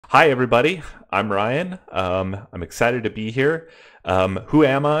Hi, everybody. I'm Ryan. I'm excited to be here. Who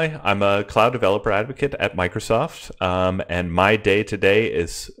am I? I'm a cloud developer advocate at Microsoft, and my day today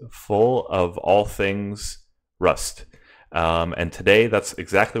is full of all things Rust. And today, that's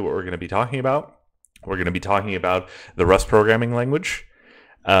exactly what we're going to be talking about. We're going to be talking about the Rust programming language,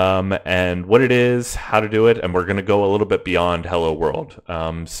 and what it is, how to do it, and we're going to go a little bit beyond Hello World.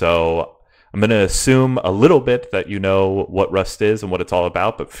 So I'm going to assume a little bit that you know what Rust is and what it's all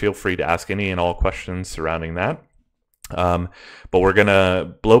about, but feel free to ask any and all questions surrounding that. But we're going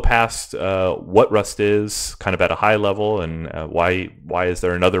to blow past what Rust is kind of at a high level, and why is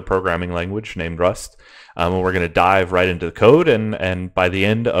there another programming language named Rust. And we're going to dive right into the code, and by the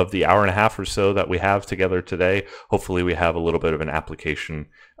end of the hour and a half or so that we have together today, hopefully we have a little bit of an application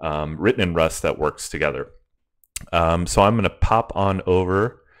written in Rust that works together. So I'm going to pop on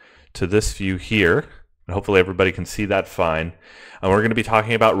over to this view here, and hopefully everybody can see that fine. And we're going to be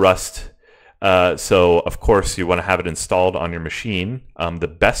talking about Rust. So of course you want to have it installed on your machine. The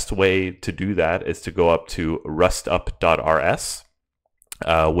best way to do that is to go up to rustup.rs,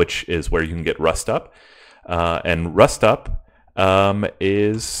 which is where you can get Rustup. And Rustup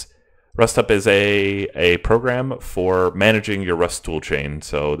is a program for managing your Rust toolchain.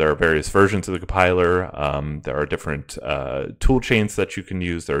 So there are various versions of the compiler. There are different toolchains that you can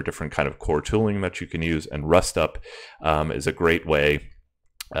use. There are different kind of core tooling that you can use, and Rustup is a great way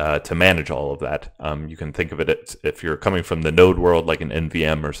to manage all of that. You can think of it if you're coming from the node world, like an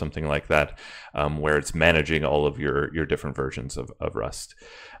NVM or something like that, where it's managing all of your different versions of Rust.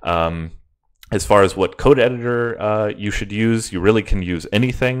 As far as what code editor you should use, you really can use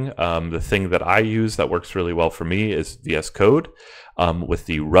anything. The thing that I use that works really well for me is VS Code with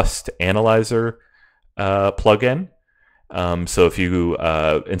the Rust Analyzer plugin. So if you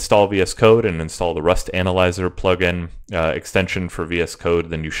install VS Code and install the Rust Analyzer plugin extension for VS Code,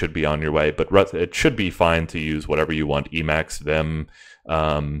 then you should be on your way. But it should be fine to use whatever you want: Emacs, Vim,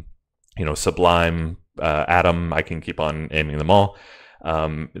 Sublime, Atom. I can keep on naming them all.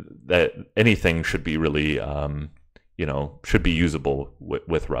 That anything should be really, should be usable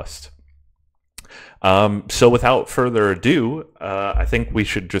with Rust. So without further ado, I think we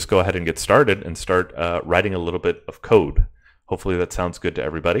should just go ahead and get started and start writing a little bit of code. Hopefully that sounds good to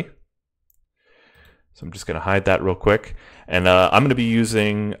everybody. So I'm just going to hide that real quick. And I'm going to be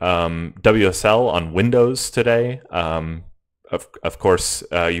using WSL on Windows today. Of course,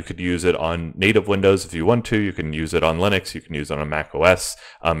 you could use it on native Windows if you want to. You can use it on Linux. You can use it on Mac OS.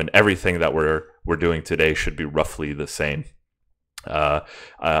 And everything that we're doing today should be roughly the same.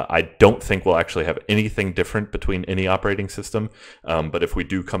 I don't think we'll actually have anything different between any operating system. But if we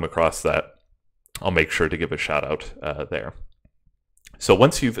do come across that, I'll make sure to give a shout out there. So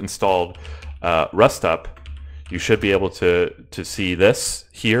once you've installed Rustup, you should be able to see this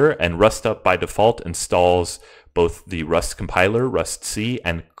here. And Rustup by default installs both the Rust compiler, rustc,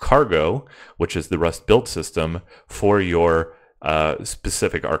 and cargo, which is the Rust build system for your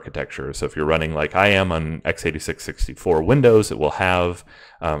specific architecture. So if you're running like I am on x86-64 Windows, it will have,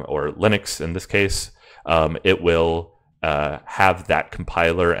 or Linux in this case, it will have that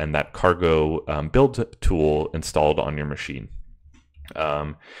compiler and that cargo build tool installed on your machine.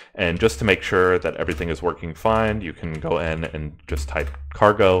 And just to make sure that everything is working fine, you can go in and just type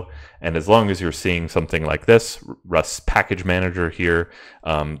cargo, and as long as you're seeing something like this, Rust package manager here,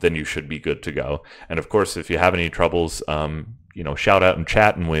 then you should be good to go. And of course, if you have any troubles, shout out in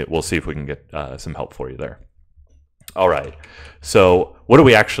chat, and we'll see if we can get some help for you there. All right, so what are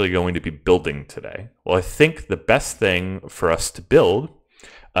we actually going to be building today? Well, I think the best thing for us to build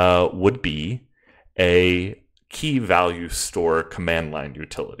would be a key value store command line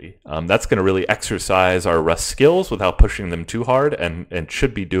utility. That's going to really exercise our Rust skills without pushing them too hard, and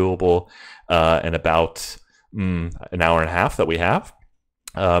should be doable in about an hour and a half that we have.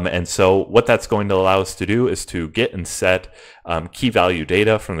 And so what that's going to allow us to do is to get and set key value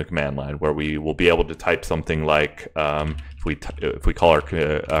data from the command line, where we will be able to type something like, if we call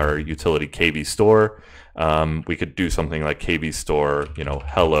our utility kvstore, we could do something like kvstore,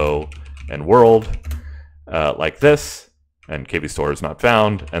 hello and world, like this, and kvstore is not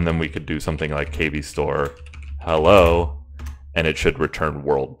found, and then we could do something like kvstore hello, and it should return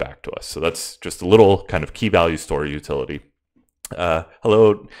world back to us. So that's just a little kind of key value store utility.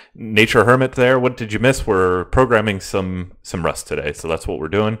 Hello, Nature Hermit there. What did you miss? We're programming some Rust today, so that's what we're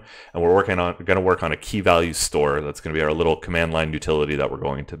doing, and we're going to work on a key value store. That's going to be our little command line utility that we're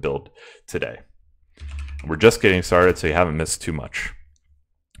going to build today. We're just getting started, so you haven't missed too much.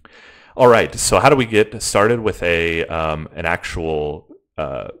 All right, so how do we get started with an actual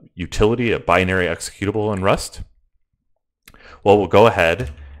utility, a binary executable in Rust? Well, we'll go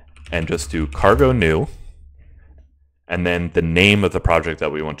ahead and just do cargo new, and then the name of the project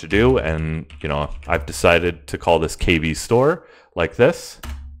that we want to do. And I've decided to call this KV store, like this.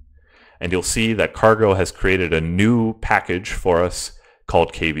 And you'll see that Cargo has created a new package for us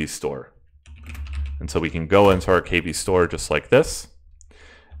called KV store. And so we can go into our KV store just like this.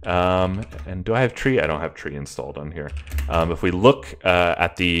 And do I have tree? I don't have tree installed on here. If we look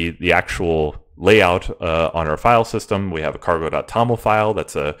at the actual layout on our file system, we have a cargo.toml file.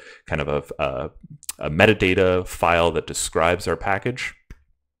 That's a kind of a metadata file that describes our package.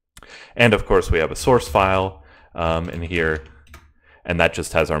 And of course, we have a source file in here, and that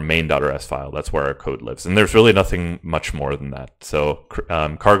just has our main.rs file. That's where our code lives. And there's really nothing much more than that. So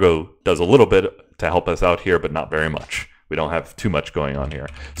Cargo does a little bit to help us out here, but not very much. We don't have too much going on here.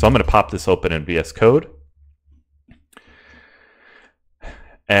 So I'm going to pop this open in VS Code.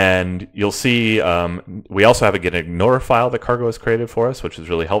 And you'll see we also have a get ignore file that Cargo has created for us, which is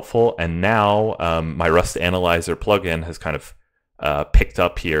really helpful. And now my Rust Analyzer plugin has kind of picked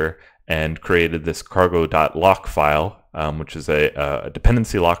up here and created this cargo.lock file, which is a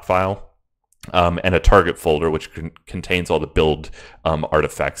dependency lock file, and a target folder, which contains all the build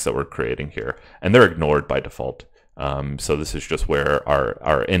artifacts that we're creating here. And they're ignored by default. So this is just where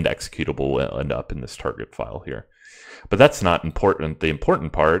our end executable will end up in this target file here. But that's not important. The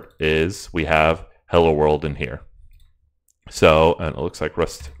important part is we have hello world in here. So, and it looks like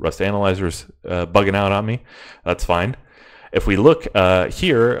Rust Analyzer's bugging out on me. That's fine. If we look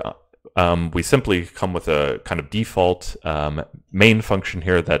here, we simply come with a kind of default main function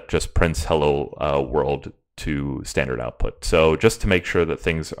here that just prints hello world to standard output. So just to make sure that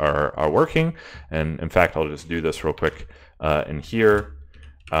things are working, and in fact, I'll just do this real quick in here.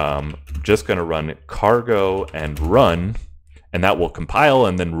 Just going to run cargo and run, and that will compile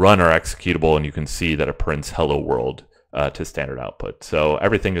and then run our executable, and you can see that it prints hello world to standard output. So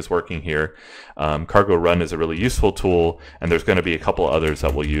everything is working here. Cargo run is a really useful tool, and there's going to be a couple others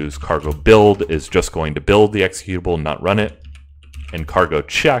that we'll use. Cargo build is just going to build the executable, not run it. And cargo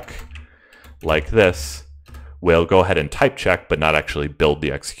check, like this, will go ahead and type check, but not actually build the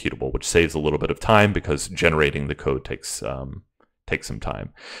executable, which saves a little bit of time because generating the code takes some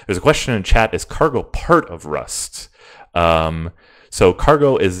time. There's a question in chat: is Cargo part of Rust? So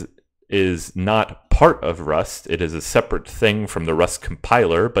Cargo is not part of Rust. It is a separate thing from the Rust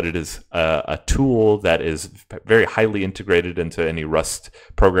compiler, but it is a tool that is very highly integrated into any Rust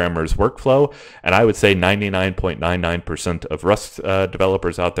programmer's workflow. And I would say 99.99% of Rust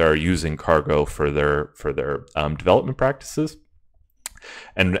developers out there are using Cargo for their development practices.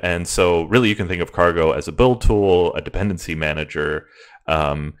 And so really you can think of Cargo as a build tool, a dependency manager,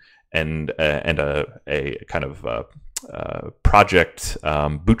 and a kind of project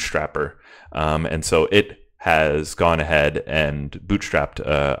bootstrapper. And so it has gone ahead and bootstrapped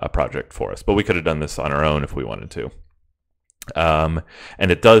a project for us, but we could have done this on our own if we wanted to. And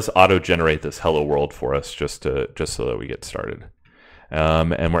it does auto-generate this hello world for us just so that we get started.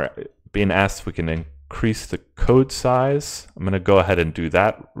 And we're being asked if we can increase the code size. I'm going to go ahead and do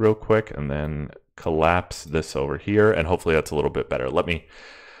that real quick and then collapse this over here, and hopefully that's a little bit better. Let me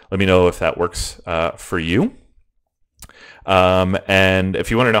know if that works for you. And if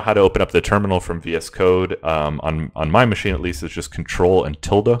you want to know how to open up the terminal from VS Code, on my machine at least, it's just Control and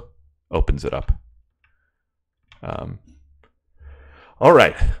tilde opens it up. All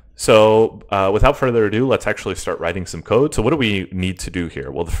right. So without further ado, let's actually start writing some code. So what do we need to do here?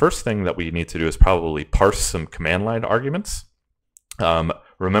 Well, the first thing that we need to do is probably parse some command line arguments.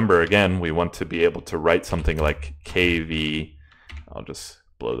 Remember, again, we want to be able to write something like KV. I'll just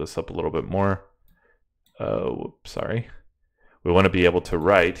blow this up a little bit more. Whoops, sorry. We want to be able to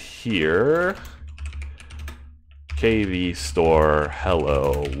write here KV store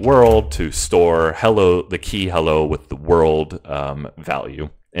hello world to store hello, the key hello with the world value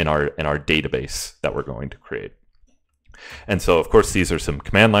in our database that we're going to create. And so, of course, these are some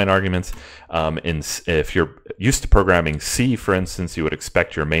command line arguments. If you're used to programming C, for instance, you would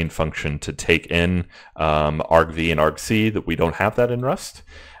expect your main function to take in argv and argc. That we don't have that in Rust.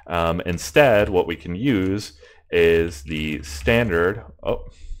 Instead, what we can use is the standard. Oh,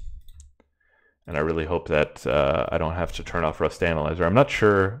 and I really hope that I don't have to turn off Rust Analyzer. I'm not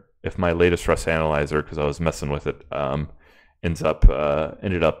sure if my latest Rust Analyzer, because I was messing with it,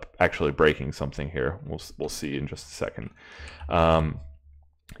 ended up actually breaking something here. We'll see in just a second.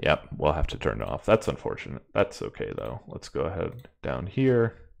 Yep, we'll have to turn it off. That's unfortunate. That's okay though. Let's go ahead down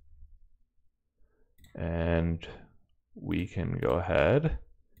here, and we can go ahead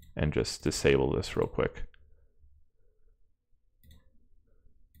and just disable this real quick.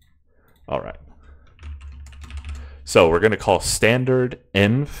 All right. So we're going to call standard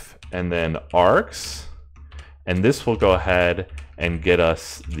env and then args, and this will go ahead and get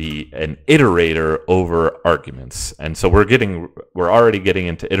us an iterator over arguments. And so we're already getting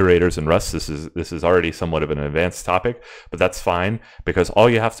into iterators in Rust. This is already somewhat of an advanced topic, but that's fine, because all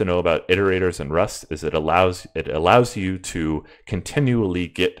you have to know about iterators in Rust is it allows you to continually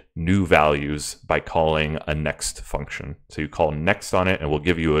get new values by calling a next function. So you call next on it and it will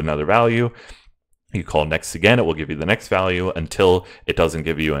give you another value. You call next again, it will give you the next value until it doesn't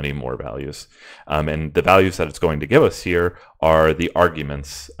give you any more values. And the values that it's going to give us here are the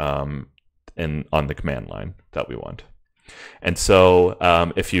arguments on the command line that we want. And so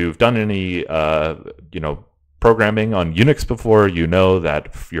if you've done any programming on Unix before, you know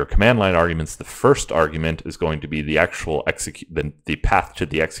that for your command line arguments, the first argument is going to be the actual the path to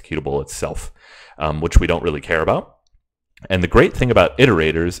the executable itself, which we don't really care about. And the great thing about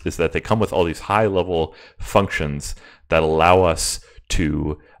iterators is that they come with all these high-level functions that allow us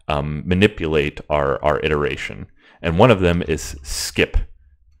to manipulate our iteration. And one of them is skip.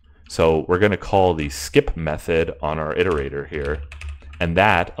 So we're going to call the skip method on our iterator here, and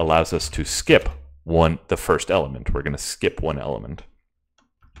that allows us to skip the first element. We're going to skip one element.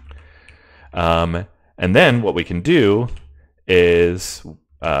 And then what we can do is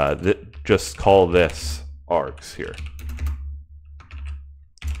just call this args here.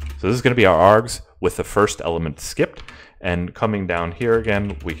 So this is going to be our args with the first element skipped. And coming down here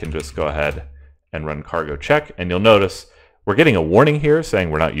again, we can just go ahead and run cargo check. And you'll notice we're getting a warning here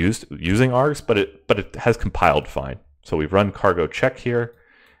saying we're not using args, but it has compiled fine. So we've run cargo check here,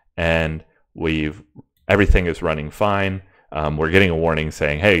 and everything is running fine. We're getting a warning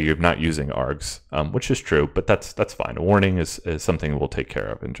saying, hey, you're not using args, which is true, but that's fine. A warning is something we'll take care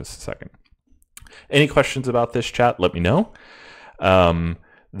of in just a second. Any questions about this, chat? Let me know.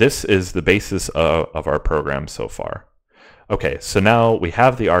 This is the basis of our program so far. Okay, so now we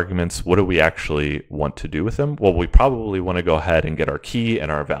have the arguments. What do we actually want to do with them? Well, we probably want to go ahead and get our key and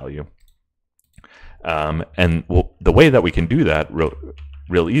our value. The way that we can do that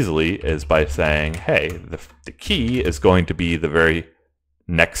real easily is by saying, hey, the key is going to be the very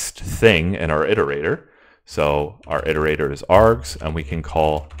next thing in our iterator. So our iterator is args, and we can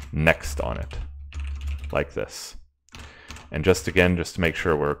call next on it like this. And just to make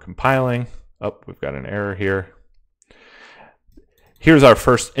sure we're compiling, we've got an error here. Here's our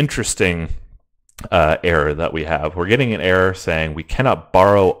first interesting error that we have. We're getting an error saying we cannot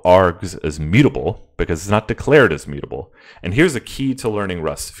borrow args as mutable because it's not declared as mutable. And here's a key to learning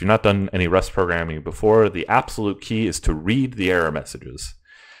Rust. If you've not done any Rust programming before, the absolute key is to read the error messages,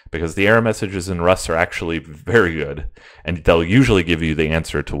 because the error messages in Rust are actually very good, and they'll usually give you the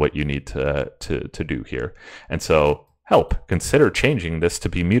answer to what you need to do here. And so consider changing this to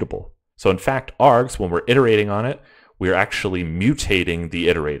be mutable. So in fact, args, when we're iterating on it, we're actually mutating the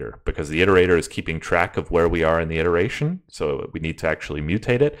iterator, because the iterator is keeping track of where we are in the iteration. So we need to actually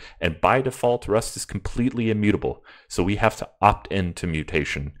mutate it. And by default, Rust is completely immutable. So we have to opt into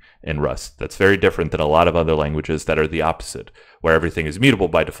mutation in Rust. That's very different than a lot of other languages that are the opposite, where everything is mutable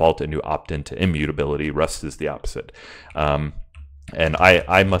by default and you opt into immutability. Rust is the opposite. And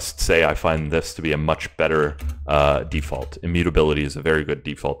I must say I find this to be a much better default. Immutability is a very good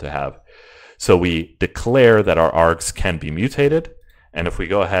default to have. So we declare that our args can be mutated. And if we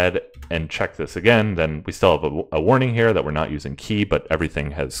go ahead and check this again, then we still have a warning here that we're not using key, but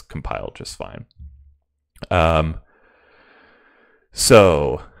everything has compiled just fine. There's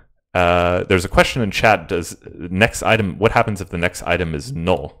a question in chat, what happens if the next item is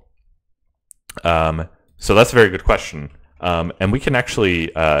null? So that's a very good question. And we can actually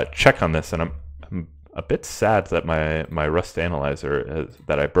check on this, and I'm a bit sad that my Rust analyzer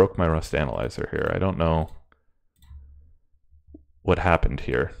that I broke my Rust analyzer here. I don't know what happened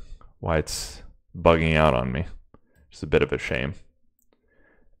here, why it's bugging out on me. It's a bit of a shame.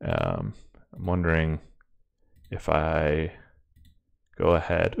 I'm wondering if I go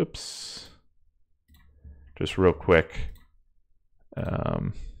ahead, just real quick, if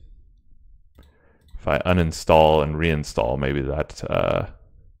I uninstall and reinstall,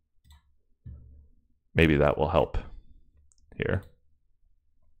 maybe that will help here.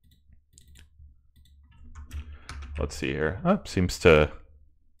 Let's see here. Seems to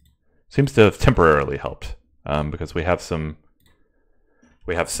have temporarily helped, because we have some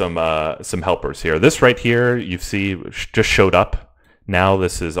helpers here. This right here, you see, just showed up. Now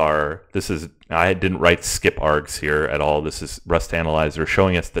I didn't write skip args here at all. This is Rust Analyzer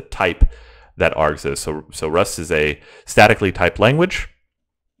showing us the type that args is. So Rust is a statically typed language,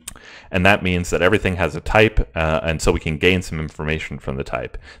 and that means that everything has a type, and so we can gain some information from the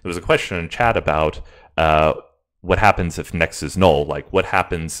type. There was a question in chat about what happens if next is null? Like what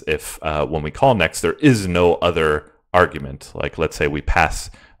happens if when we call next there is no other argument? Like let's say we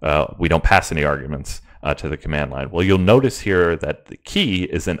don't pass any arguments to the command line. Well, you'll notice here that the key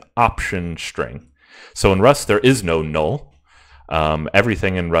is an option string. So in Rust there is no null.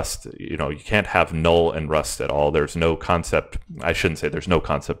 Everything in Rust, you can't have null in Rust at all. There's no concept, I shouldn't say there's no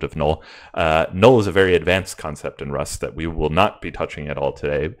concept of null. Null is a very advanced concept in Rust that we will not be touching at all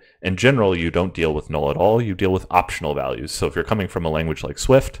today. In general, you don't deal with null at all. You deal with optional values. So if you're coming from a language like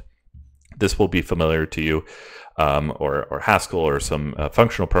Swift, this will be familiar to you, or Haskell or some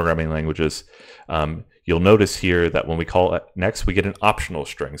functional programming languages. You'll notice here that when we call next, we get an optional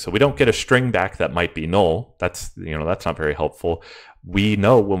string. So we don't get a string back that might be null. That's not very helpful. We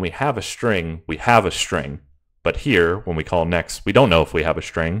know when we have a string, we have a string. But here, when we call next, we don't know if we have a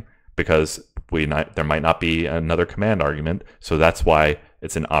string because there might not be another command argument. So that's why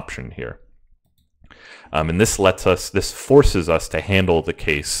it's an option here. And this forces us to handle the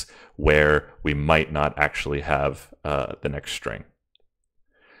case where we might not actually have the next string.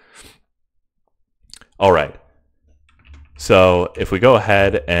 All right, so if we go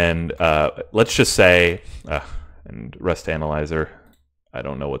ahead and let's just say, and Rust Analyzer, I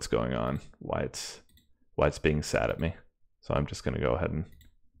don't know what's going on, why it's being sad at me. So I'm just going to go ahead and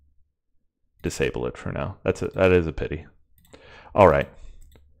disable it for now. That is a pity. All right,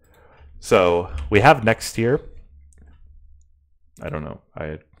 so we have next here. I don't know.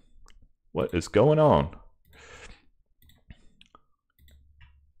 What is going on?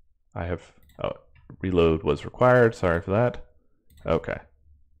 Reload was required. Sorry for that. Okay.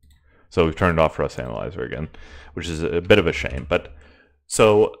 So we've turned off Rust Analyzer again, which is a bit of a shame. But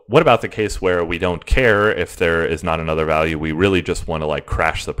so what about the case where we don't care if there is not another value? We really just want to like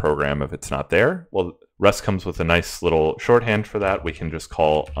crash the program if it's not there. Well, Rust comes with a nice little shorthand for that. We can just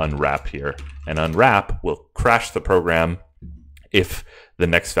call unwrap here. And unwrap will crash the program if the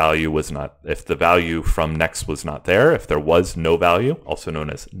next value was not, if the value from next was not there, if there was no value, also known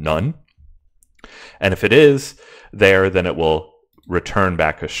as none. And if it is there, then it will return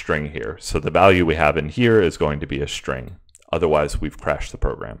back a string here. So the value we have in here is going to be a string. Otherwise, we've crashed the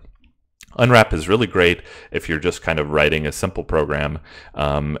program. Unwrap is really great if you're just kind of writing a simple program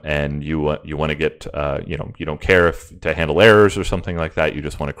and you want to get, you don't care if to handle errors or something like that. You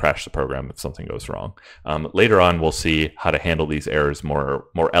just want to crash the program if something goes wrong. Later on, we'll see how to handle these errors more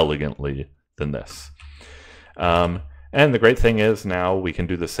elegantly than this. And the great thing is now we can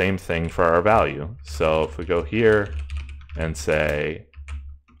do the same thing for our value. So if we go here and say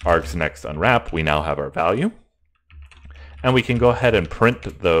args next unwrap, we now have our value. And we can go ahead and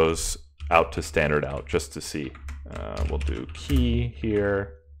print those out to standard out just to see. We'll do key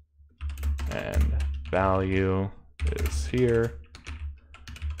here and value is here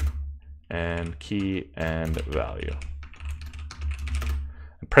and key and value.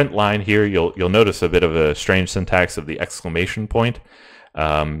 Print line here, you'll notice a bit of a strange syntax of the exclamation point.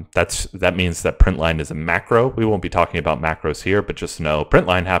 That means that print line is a macro. We won't be talking about macros here, but just know print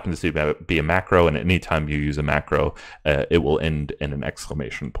line happens to be a macro, and anytime you use a macro, it will end in an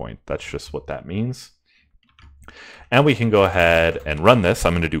exclamation point. That's just what that means. And we can go ahead and run this.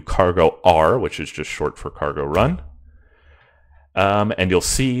 I'm going to do cargo R, which is just short for cargo run. And you'll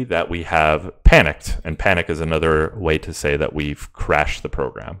see that we have panicked, and panic is another way to say that we've crashed the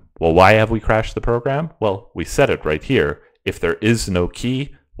program. Well, why have we crashed the program? Well, we said it right here. If there is no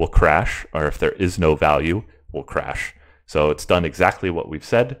key, we'll crash, or if there is no value, we'll crash. So it's done exactly what we've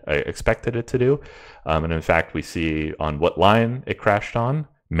said, I expected it to do. And in fact, we see on what line it crashed on,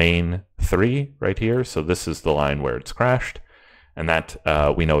 main 3 right here. So this is the line where it's crashed. And that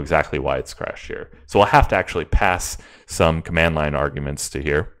we know exactly why it's crashed here. So we'll have to actually pass some command line arguments to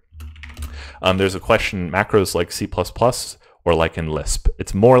here. There's a question, macros like C++ or like in Lisp?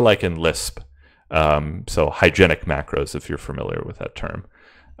 It's more like in Lisp. So hygienic macros, if you're familiar with that term.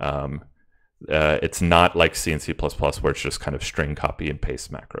 It's not like C and C++ where it's just kind of string copy and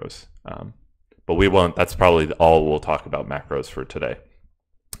paste macros. But we won't, that's probably all we'll talk about macros for today.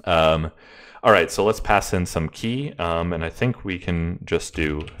 All right, so let's pass in some key, and I think we can just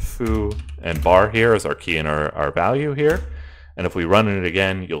do foo and bar here as our key and our value here. And if we run it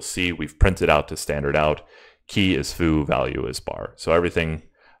again, you'll see we've printed out to standard out. Key is foo, value is bar. So everything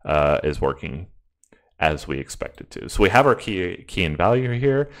is working as we expect it to. So we have our key and value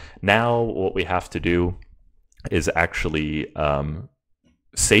here. Now what we have to do is actually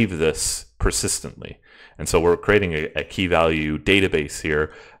save this persistently. And so we're creating a key value database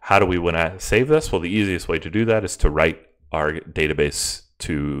here. How do we want to save this? Well, the easiest way to do that is to write our database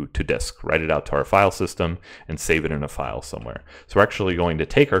to disk, write it out to our file system, and save it in a file somewhere. So we're actually going to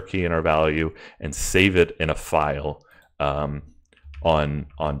take our key and our value and save it in a file on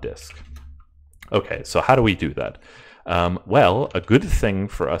disk. Okay, so how do we do that? Well, a good thing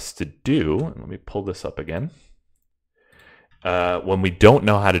for us to do, and let me pull this up again, when we don't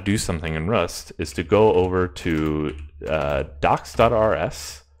know how to do something in Rust, is to go over to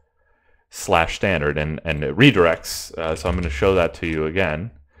docs.rs/standard, and it redirects, so I'm going to show that to you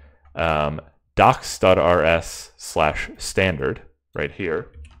again, docs.rs/standard right here.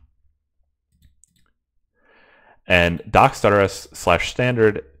 And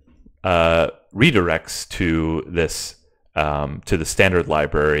docs.rs/standard redirects to this to the standard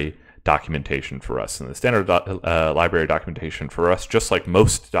library documentation for Rust. And the standard library documentation for Rust, just like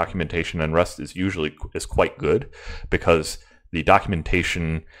most documentation in Rust, is quite good, because the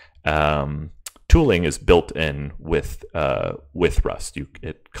documentation tooling is built in with Rust.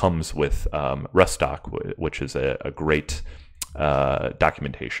 It comes with RustDoc, which is a great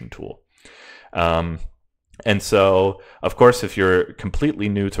documentation tool. And so, of course, if you're completely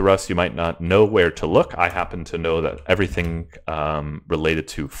new to Rust, you might not know where to look. I happen to know that everything related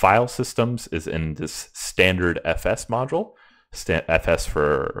to file systems is in this standard FS module, FS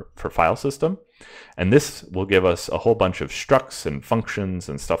for file system. And this will give us a whole bunch of structs and functions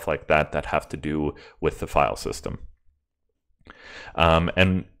and stuff like that that have to do with the file system.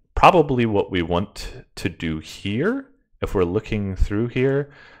 And probably what we want to do here, if we're looking through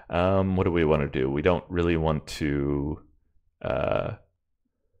here, what do we want to do? We don't really want to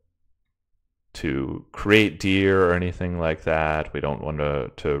create dir or anything like that. We don't want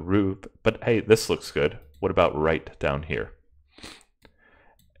to root, but hey, this looks good. What about write down here?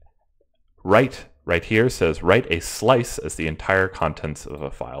 Write right here says write a slice as the entire contents of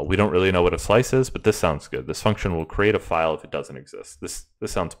a file. We don't really know what a slice is, but this sounds good. This function will create a file if it doesn't exist. This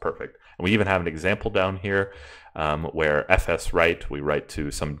sounds perfect. And we even have an example down here where fs write, we write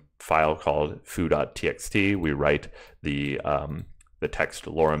to some file called foo.txt. We write the text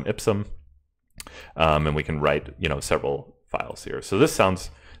lorem ipsum, and we can write several files here. So this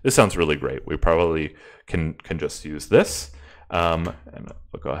sounds really great. We probably can just use this. And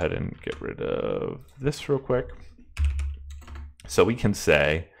I'll go ahead and get rid of this real quick. So we can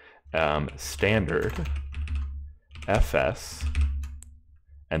say standard fs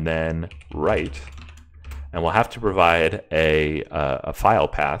and then write, and we'll have to provide a file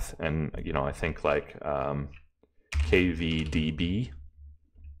path, and I think like kvdb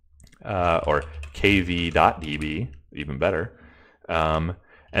or kv.db, even better.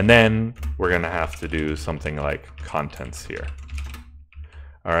 And then we're going to have to do something like contents here.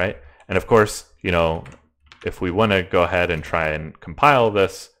 All right. And of course, if we want to go ahead and try and compile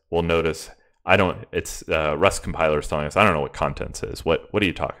this, we'll notice it's Rust compiler is telling us, I don't know what contents is. What are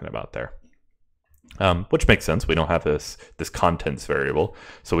you talking about there? Which makes sense. We don't have this contents variable.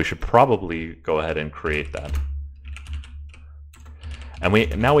 So we should probably go ahead and create that.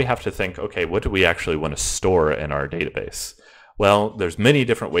 And now we have to think, okay, what do we actually want to store in our database? Well, there's many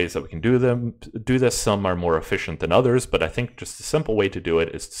different ways that we can do this. Some are more efficient than others, but I think just a simple way to do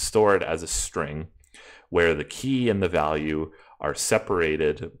it is to store it as a string where the key and the value are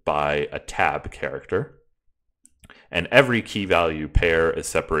separated by a tab character, and every key value pair is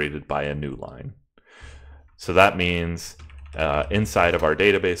separated by a new line. So that means inside of our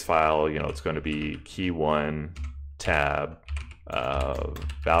database file, it's going to be key1 tab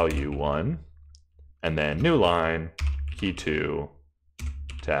value 1, and then new line key2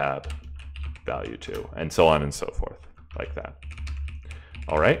 tab value 2, and so on and so forth, like that.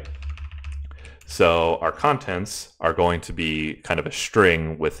 All right. So our contents are going to be kind of a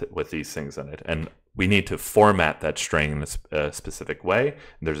string with these things in it, and we need to format that string in a specific way.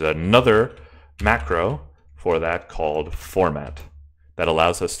 There's another macro for that called format that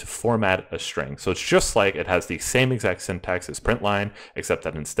allows us to format a string. So it's just like it has the same exact syntax as println, except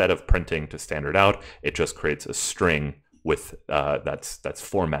that instead of printing to standard out, it just creates a string with that's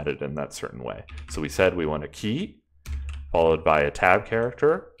formatted in that certain way. So we said we want a key followed by a tab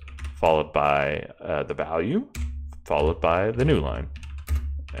character, followed by the value, followed by the new line.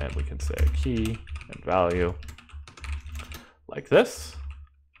 And we can say a key and value like this.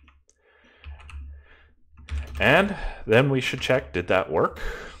 And then we should check, did that work?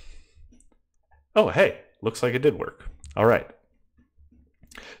 Oh, hey, looks like it did work. All right.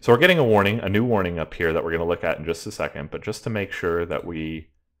 So we're getting a new warning up here that we're going to look at in just a second, but just to make sure that we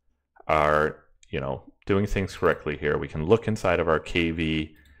are, doing things correctly here, we can look inside of our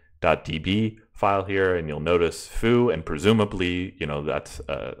kv.db file here, and you'll notice foo, and presumably, that's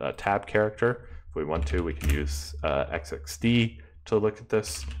a tab character. If we want to, we can use xxd to look at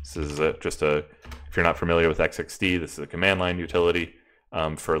this. This is if you're not familiar with XXD, this is a command line utility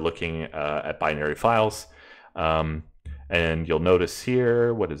for looking at binary files. And you'll notice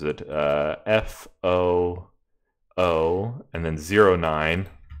here, what is it? FOO and then 09.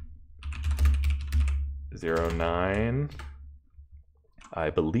 09. I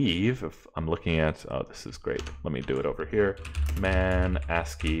believe, if I'm looking at, oh, this is great. Let me do it over here. Man,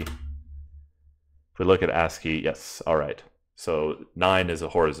 ASCII. If we look at ASCII, yes, all right. So 9 is a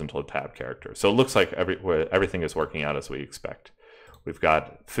horizontal tab character. So it looks like everything is working out as we expect. We've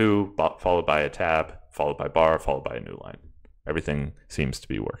got foo followed by a tab, followed by bar, followed by a new line. Everything seems to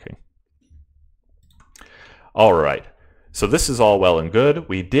be working. All right. So this is all well and good.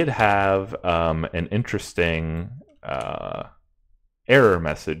 We did have an interesting error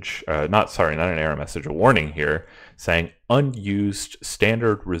message, not an error message, a warning here saying unused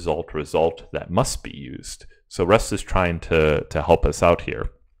standard result that must be used. So Rust is trying to help us out here.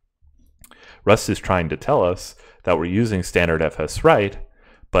 Rust is trying to tell us that we're using standard fswrite,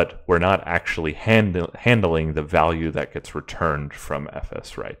 but we're not actually handling the value that gets returned from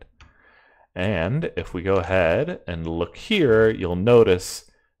fswrite. And if we go ahead and look here, you'll notice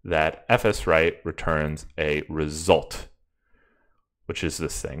that fswrite returns a result, which is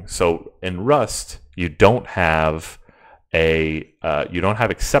this thing. So in Rust, you don't have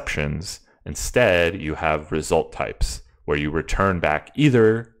exceptions. Instead, you have result types where you return back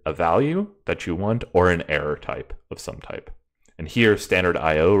either a value that you want or an error type of some type. And here, standard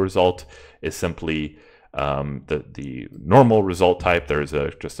IO result is simply the normal result type. There's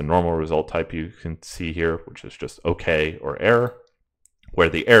just a normal result type you can see here, which is just OK or error, where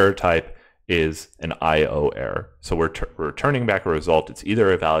the error type is an IO error. So we're returning back a result. It's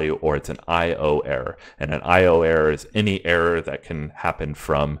either a value or it's an IO error. And an IO error is any error that can happen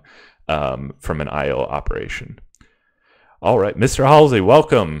from an IO operation. All right, Mr. Halsey,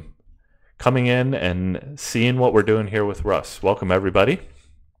 welcome. Coming in and seeing what we're doing here with Rust. Welcome, everybody.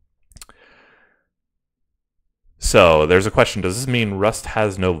 So there's a question, does this mean Rust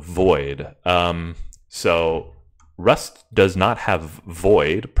has no void? So Rust does not have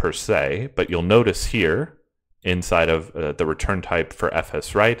void per se, but you'll notice here inside of the return type for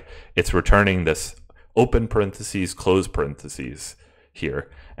fswrite, it's returning this open parentheses, close parentheses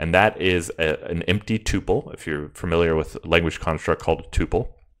here. And that is an empty tuple, if you're familiar with a language construct called a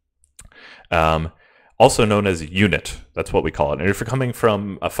tuple. Also known as a unit. That's what we call it. And if you're coming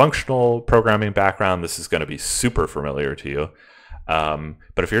from a functional programming background, this is going to be super familiar to you.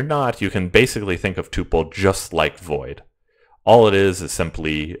 But if you're not, you can basically think of tuple just like void. All it is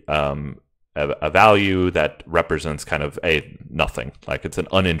simply a value that represents kind of a nothing, like it's an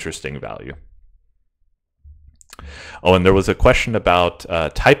uninteresting value. Oh, and there was a question about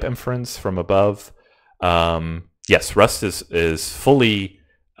type inference from above. Yes, Rust is fully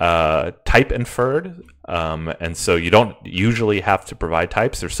type inferred, and so you don't usually have to provide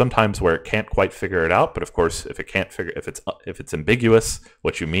types. There's sometimes where it can't quite figure it out, but of course, if it's ambiguous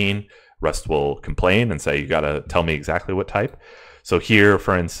what you mean, Rust will complain and say you got to tell me exactly what type. So here,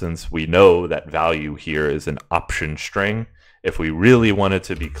 for instance, we know that value here is an option string. If we really wanted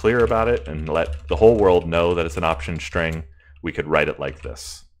to be clear about it and let the whole world know that it's an option string, we could write it like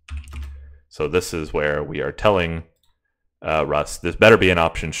this. So this is where we are telling Rust, this better be an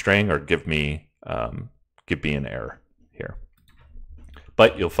option string or give me an error here.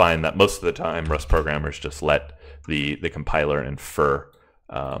 But you'll find that most of the time Rust programmers just let the compiler infer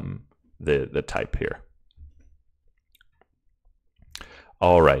the type here.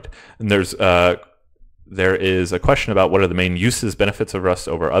 All right, and there is a question about what are the main uses, benefits of Rust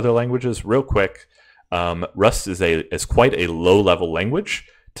over other languages. Real quick, Rust is quite a low-level language.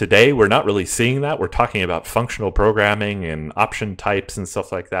 Today, we're not really seeing that. We're talking about functional programming and option types and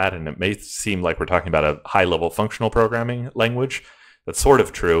stuff like that, and it may seem like we're talking about a high-level functional programming language. That's sort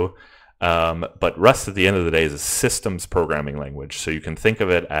of true, but Rust at the end of the day is a systems programming language, so you can think of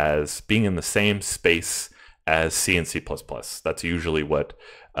it as being in the same space as C and C++. That's usually what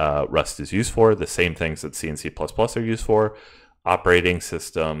Rust is used for, the same things that C and C++ are used for, operating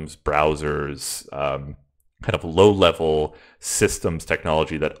systems, browsers, kind of low-level systems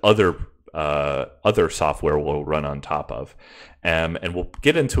technology that other software will run on top of. And we'll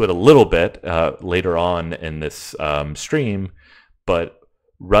get into it a little bit later on in this stream, but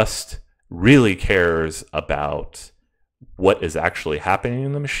Rust really cares about what is actually happening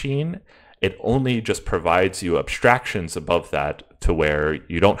in the machine. It only just provides you abstractions above that to where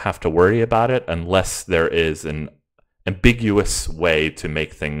you don't have to worry about it unless there is an ambiguous way to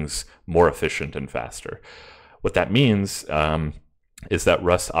make things more efficient and faster. What that means is that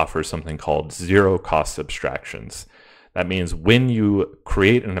Rust offers something called zero-cost abstractions. That means when you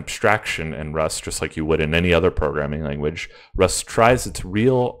create an abstraction in Rust, just like you would in any other programming language, Rust tries its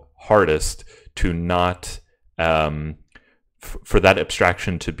real hardest to not, for that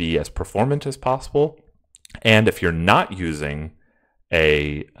abstraction to be as performant as possible. And if you're not using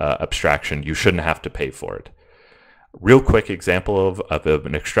a abstraction, you shouldn't have to pay for it. Real quick example of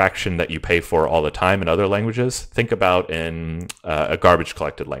an extraction that you pay for all the time in other languages. Think about in a garbage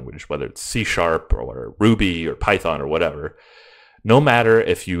collected language, whether it's C# or Ruby or Python or whatever. No matter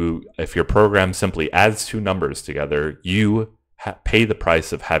if your program simply adds two numbers together, you pay the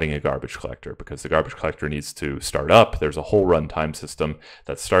price of having a garbage collector, because the garbage collector needs to start up. There's a whole runtime system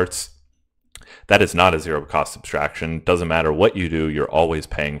that starts. That is not a zero cost abstraction. Doesn't matter what you do, you're always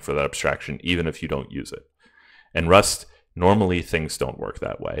paying for that abstraction, even if you don't use it. In Rust, normally things don't work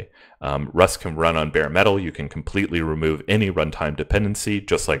that way. Rust can run on bare metal. You can completely remove any runtime dependency,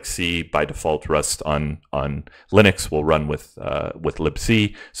 just like C. By default, Rust on Linux will run with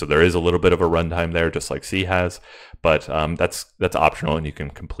libc, so there is a little bit of a runtime there, just like C has, but that's optional, and you can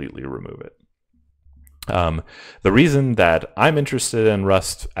completely remove it. The reason that I'm interested in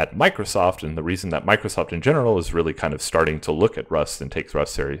Rust at Microsoft, and the reason that Microsoft in general is really kind of starting to look at Rust and takes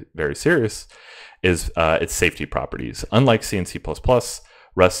Rust very, very serious, is its safety properties. Unlike C and C++,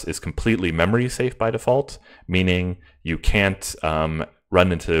 Rust is completely memory safe by default, meaning you can't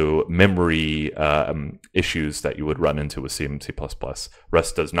run into memory issues that you would run into with C and C++.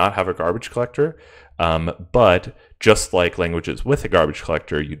 Rust does not have a garbage collector, but just like languages with a garbage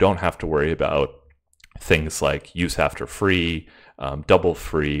collector, you don't have to worry about things like use after free, double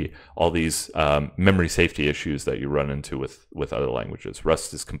free, all these memory safety issues that you run into with other languages.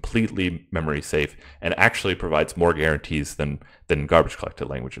 Rust is completely memory safe and actually provides more guarantees than garbage collected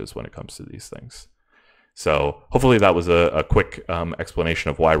languages when it comes to these things. So hopefully that was a quick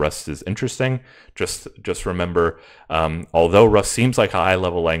explanation of why Rust is interesting. Just remember, although Rust seems like a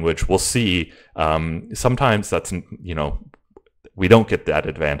high-level language, we'll see sometimes that's, we don't get that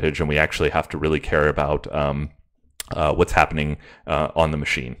advantage, and we actually have to really care about what's happening on the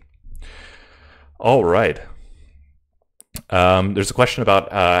machine. All right. There's a question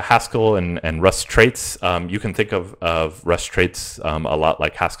about Haskell and Rust traits. You can think of Rust traits a lot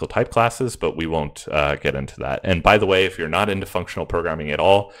like Haskell type classes, but we won't get into that. And by the way, if you're not into functional programming at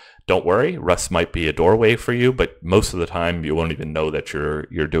all, don't worry. Rust might be a doorway for you, but most of the time you won't even know that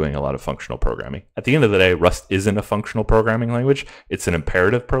you're doing a lot of functional programming. At the end of the day, Rust isn't a functional programming language. It's an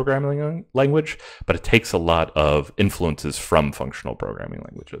imperative programming language, but it takes a lot of influences from functional programming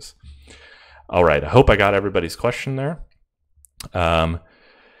languages. All right, I hope I got everybody's question there. There's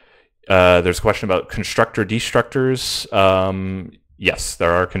a question about constructor destructors. Yes,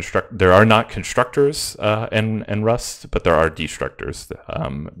 there are not constructors in Rust, but there are destructors,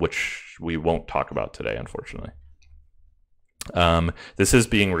 which we won't talk about today, unfortunately. This is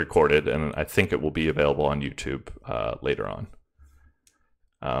being recorded, and I think it will be available on YouTube later on.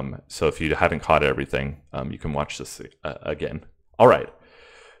 So if you haven't caught everything, you can watch this again. All right.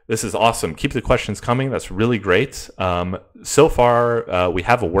 This is awesome. Keep the questions coming. That's really great. So far, we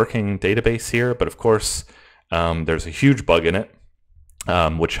have a working database here, but of course, there's a huge bug in it.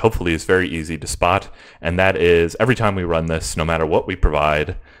 Which hopefully is very easy to spot, and that is every time we run this, no matter what we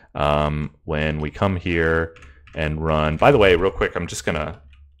provide, when we come here and run, by the way, real quick, I'm just gonna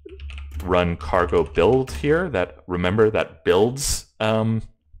run cargo build here, remember that builds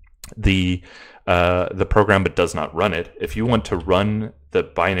the program but does not run it. If you want to run the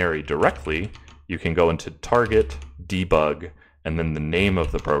binary directly, you can go into target debug and then the name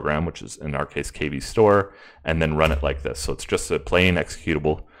of the program, which is in our case KV store, and then run it like this. So it's just a plain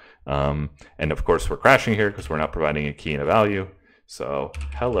executable. And of course we're crashing here because we're not providing a key and a value. So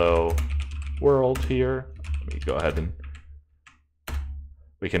hello world here. Let me go ahead and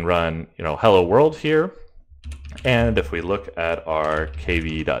we can run, hello world here. And if we look at our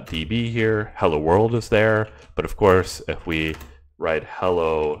kv.db here, hello world is there. But of course, if we write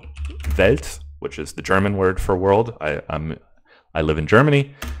hello Welt, which is the German word for world, I live in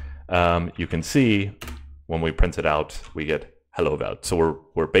Germany. You can see when we print it out, we get hello Welt. So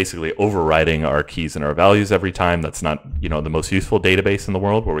we're basically overriding our keys and our values every time. That's not the most useful database in the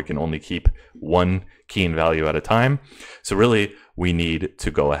world, where we can only keep one key and value at a time. So really, we need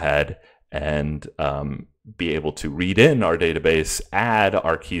to go ahead and be able to read in our database, add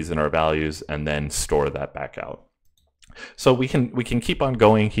our keys and our values, and then store that back out. So we can keep on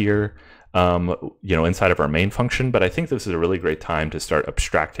going here. Inside of our main function, but I think this is a really great time to start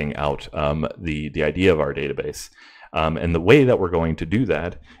abstracting out the idea of our database. And the way that we're going to do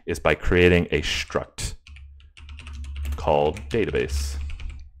that is by creating a struct called database.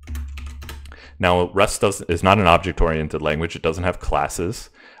 Now, Rust is not an object-oriented language. It doesn't have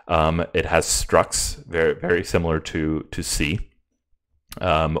classes. It has structs, very, very similar to C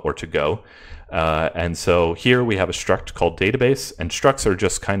or to Go. And so here we have a struct called database, and structs are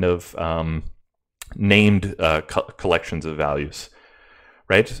just kind of named collections of values,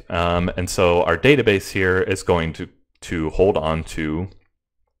 right? And so our database here is going to hold on to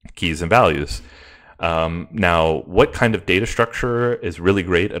keys and values. Now, what kind of data structure is really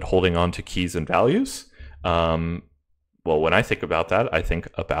great at holding on to keys and values? Well, when I think about that, I think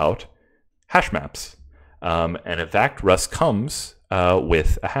about hash maps. And in fact, Rust comes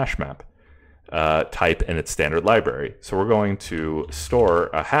with a hash map type in its standard library. So we're going to store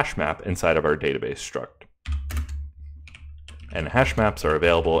a hash map inside of our database struct. And hash maps are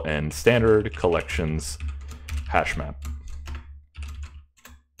available in standard collections hash map.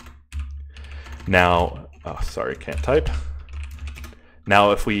 Now, oh, sorry, can't type.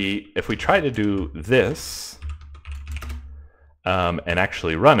 Now, if we try to do this and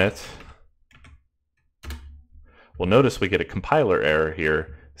actually run it, we'll notice we get a compiler error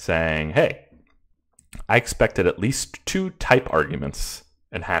here saying, hey, I expected at least 2 type arguments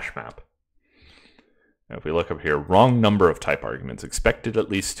in hash map. Now, if we look up here, wrong number of type arguments, expected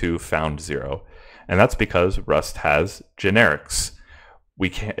at least 2, found 0. And that's because Rust has generics.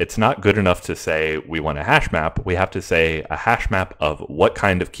 It's not good enough to say we want a hash map. We have to say a hash map of what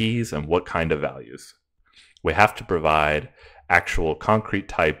kind of keys and what kind of values. We have to provide actual concrete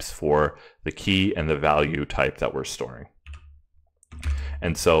types for the key and the value type that we're storing.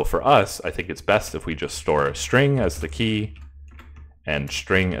 And so for us, I think it's best if we just store a string as the key and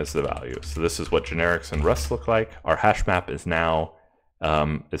string as the value. So this is what generics in Rust look like. Our hash map is now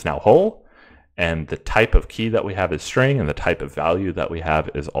whole. And the type of key that we have is string, and the type of value that we have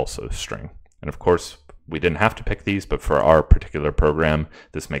is also string. And of course, we didn't have to pick these, but for our particular program,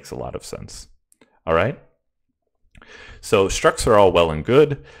 this makes a lot of sense. All right? So structs are all well and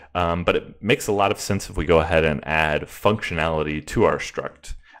good, but it makes a lot of sense if we go ahead and add functionality to our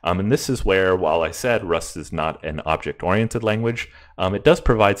struct. And this is where, while I said Rust is not an object-oriented language, it does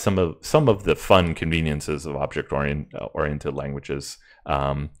provide some of the fun conveniences of object-oriented languages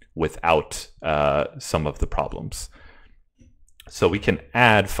without some of the problems. So we can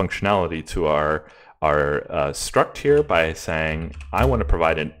add functionality to our struct here by saying, I want to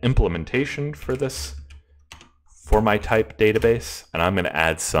provide an implementation for this, for my type database, and I'm going to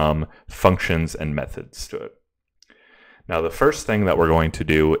add some functions and methods to it. Now, the first thing that we're going to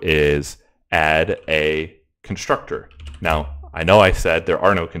do is add a constructor. Now, I know I said there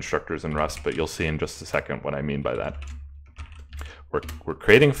are no constructors in Rust, but you'll see in just a second what I mean by that. We're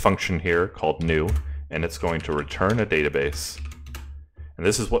creating a function here called new, and it's going to return a database. And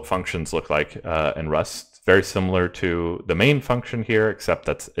this is what functions look like in Rust. Very similar to the main function here, except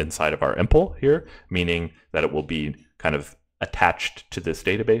that's inside of our impl here, meaning that it will be kind of attached to this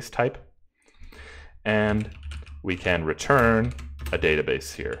database type. And we can return a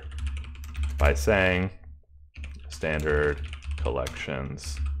database here by saying standard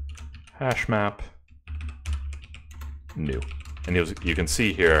collections hash map new. And you can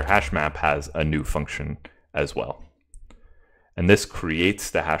see here hash map has a new function as well. And this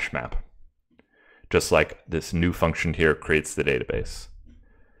creates the hash map, just like this new function here creates the database.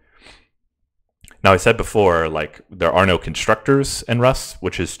 Now, I said before, like, there are no constructors in Rust,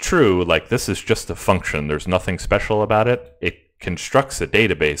 which is true. Like, this is just a function. There's nothing special about it. It constructs a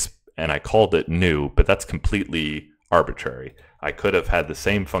database, and I called it new, but that's completely arbitrary. I could have had the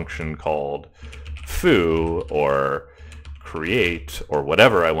same function called foo or create or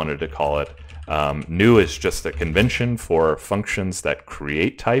whatever I wanted to call it. New is just a convention for functions that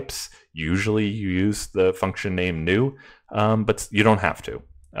create types. Usually you use the function name new, but you don't have to.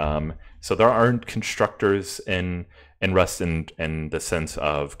 So there aren't constructors in Rust in the sense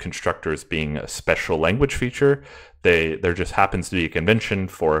of constructors being a special language feature. There just happens to be a convention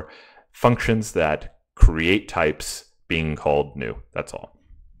for functions that create types being called new. That's all.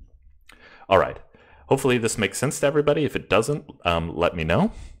 All right. Hopefully this makes sense to everybody. If it doesn't, let me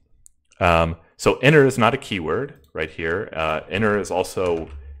know. So inner is not a keyword right here. Inner is also,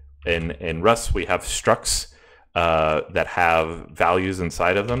 in Rust, we have structs that have values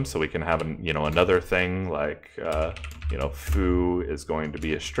inside of them. So we can have another thing like, foo is going to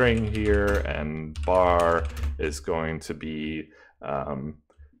be a string here, and bar is going to be, I'm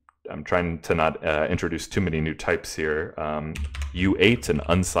trying to not introduce too many new types here. U8, an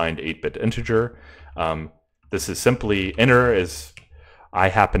unsigned 8-bit integer. This is simply inner is, I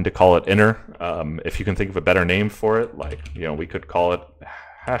happen to call it inner. If you can think of a better name for it, like, we could call it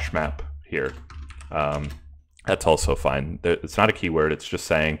hash map here. That's also fine. It's not a keyword. It's just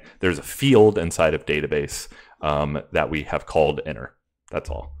saying there's a field inside of database that we have called inner. That's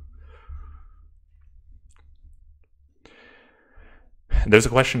all. There's a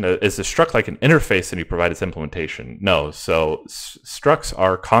question, is the struct like an interface and you provide its implementation? No, so structs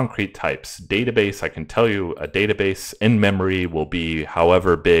are concrete types. Database, I can tell you a database in memory will be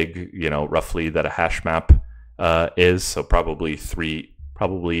however big, roughly that a hash map is. So probably three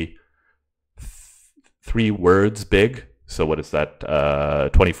words big. So what is that,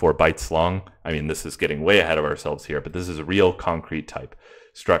 24 bytes long? I mean, this is getting way ahead of ourselves here, but this is a real concrete type.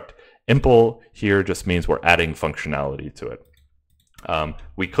 Struct. Impl here just means we're adding functionality to it.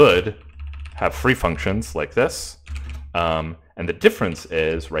 We could have free functions like this, and the difference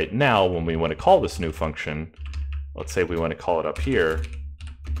is right now when we want to call this new function, let's say we want to call it up here,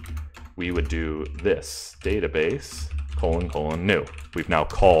 we would do this, database : new. We've now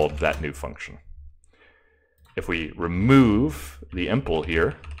called that new function. If we remove the impl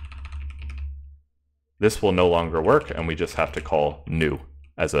here, this will no longer work, and we just have to call new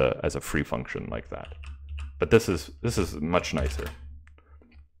as a free function like that. But this is much nicer.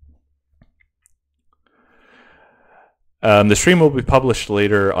 The stream will be published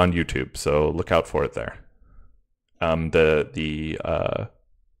later on YouTube, so look out for it there. The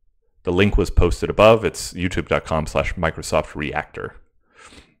link was posted above. It's youtube.com/MicrosoftReactor.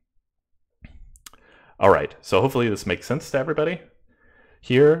 All right, so hopefully this makes sense to everybody.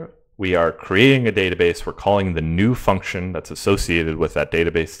 Here we are creating a database. We're calling the new function that's associated with that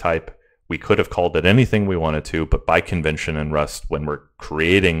database type. We could have called it anything we wanted to, but by convention in Rust, when we're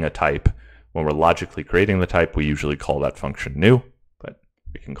creating a type, when we're logically creating the type, we usually call that function new, but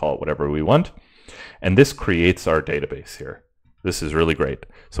we can call it whatever we want. And this creates our database here. This is really great.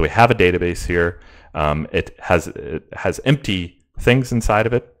 So we have a database here. It has empty things inside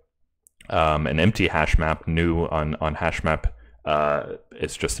of it. An empty hash map, new on hash map.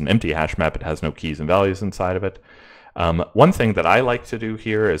 It's just an empty hash map. It has no keys and values inside of it. One thing that I like to do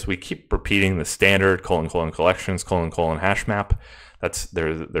here is we keep repeating the standard : collections : hash map.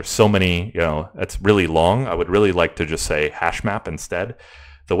 There's so many, that's really long. I would really like to just say hash map instead.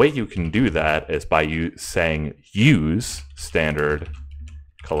 The way you can do that is by saying use standard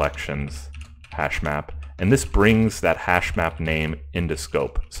collections hash map, and this brings that hash map name into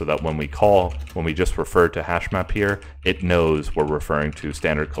scope, so that when we just refer to hash map here, it knows we're referring to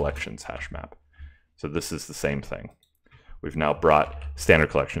standard collections hash map. So this is the same thing. We've now brought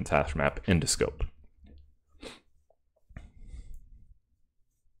standard collections hash map into scope.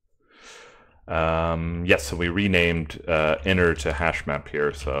 Yes, so we renamed inner to hash map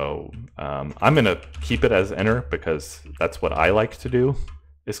here. So I'm going to keep it as inner because that's what I like to do,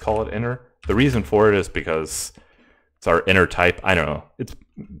 is call it inner. The reason for it is because it's our inner type. I don't know.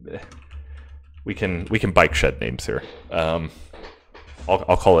 We can bike shed names here. I'll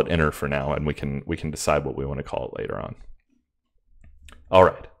call it inner for now, and we can decide what we want to call it later on. All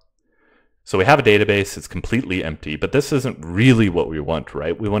right. So we have a database, it's completely empty, but this isn't really what we want,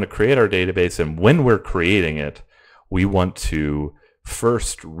 right? We want to create our database, and when we're creating it, we want to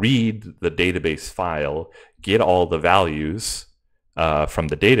first read the database file, get all the values from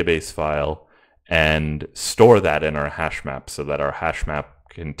the database file, and store that in our hash map so that our hash map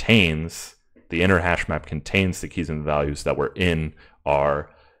contains, the inner hash map contains the keys and values that were in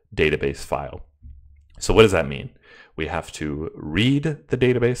our database file. So what does that mean? We have to read the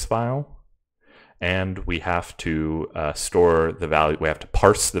database file, and we have to store the value. We have to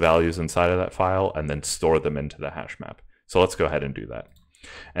parse the values inside of that file and then store them into the hash map. So let's go ahead and do that.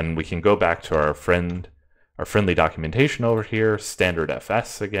 And we can go back to our friendly documentation over here, standard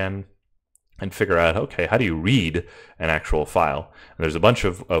FS again, and figure out, okay, how do you read an actual file? And there's a bunch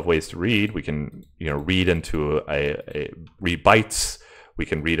of ways to read. We can read into read bytes. We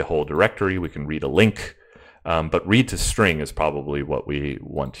can read a whole directory. We can read a link. But read to string is probably what we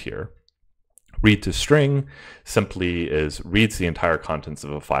want here. Read to string simply reads the entire contents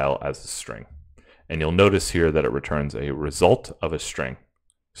of a file as a string. And you'll notice here that it returns a result of a string.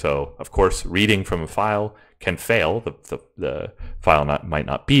 So, of course, reading from a file can fail. The file might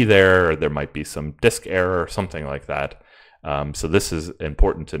not be there, or there might be some disk error or something like that. So this is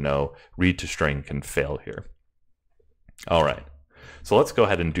important to know. Read to string can fail here. All right. So let's go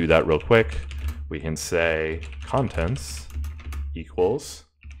ahead and do that real quick. We can say contents equals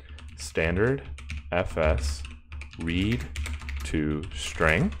standard fs read to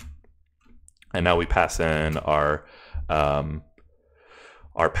string, and now we pass in our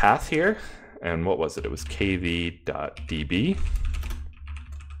path here, and what was it? It was kv.db.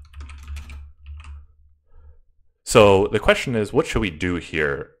 So the question is, what should we do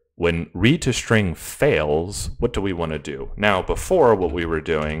here when read to string fails, what do we want to do? Now, before, what we were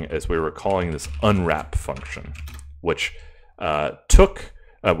doing is we were calling this unwrap function, which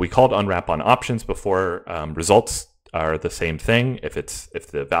we called unwrap on options before. Results are the same thing. If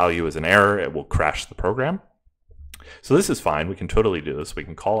the value is an error, it will crash the program. So this is fine. We can totally do this. We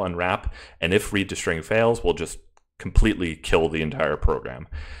can call unwrap, and if read to string fails, we'll just completely kill the entire program.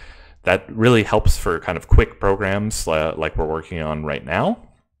 That really helps for kind of quick programs like we're working on right now.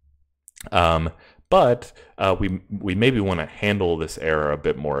 But we maybe want to handle this error a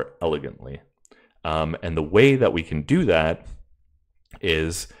bit more elegantly. And the way that we can do that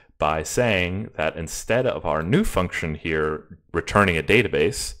is by saying that instead of our new function here returning a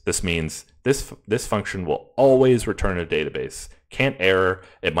database, this means this function will always return a database. Can't error,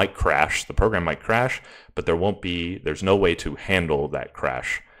 it might crash, the program might crash, but there's no way to handle that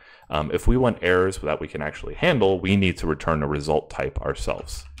crash. If we want errors that we can actually handle, we need to return a result type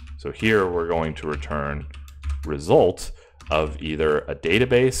ourselves. So here we're going to return result of either a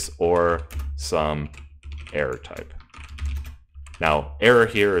database or some error type. Now, error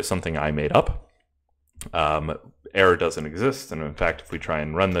here is something I made up. Error doesn't exist, and in fact, if we try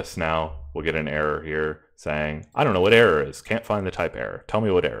and run this now, we'll get an error here saying, I don't know what error is, can't find the type error, tell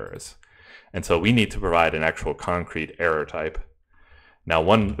me what error is. And so we need to provide an actual concrete error type. Now,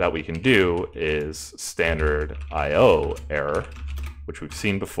 one that we can do is standard IO error, which we've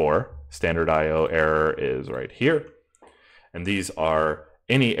seen before. Standard IO error is right here. And these are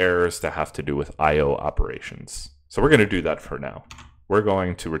any errors that have to do with IO operations. So we're going to do that for now. We're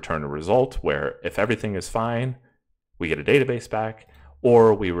going to return a result where if everything is fine, we get a database back,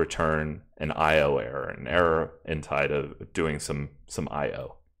 or we return an IO error, an error inside of doing some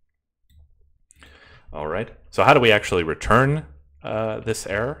IO. All right, so how do we actually return this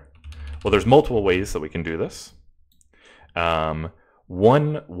error? Well, there's multiple ways that we can do this.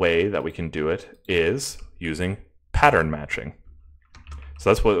 One way that we can do it is using pattern matching. So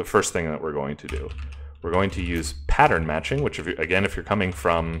that's the first thing that we're going to do. We're going to use pattern matching, which if you're coming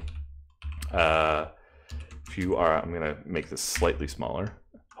from, I'm going to make this slightly smaller.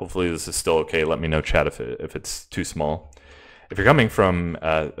 Hopefully this is still okay. Let me know, chat, if it's too small. If you're coming from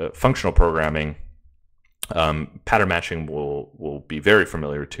functional programming, pattern matching will be very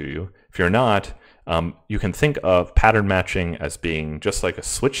familiar to you. If you're not, you can think of pattern matching as being just like a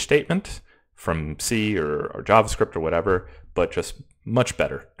switch statement from C or JavaScript or whatever, but just much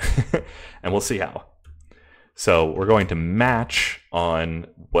better. And we'll see how. So we're going to match on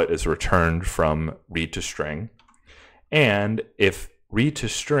what is returned from read to string. And if read to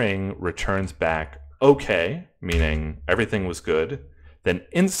string returns back OK, meaning everything was good, then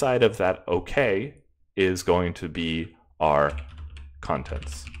inside of that OK is going to be our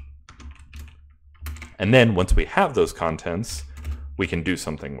contents. And then once we have those contents, we can do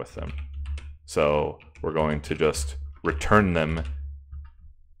something with them. So we're going to just return them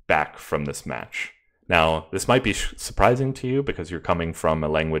back from this match. Now, this might be surprising to you because you're coming from a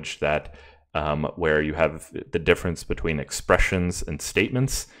language that where you have the difference between expressions and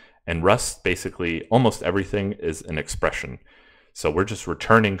statements. And Rust, basically, almost everything is an expression. So we're just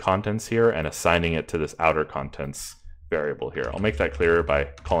returning contents here and assigning it to this outer contents variable here. I'll make that clearer by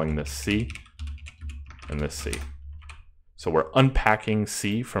calling this C and this C. So we're unpacking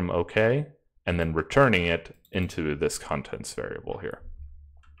C from OK and then returning it into this contents variable here.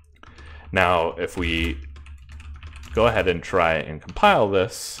 Now, if we go ahead and try and compile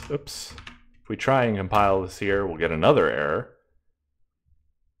this, if we try and compile this here, we'll get another error.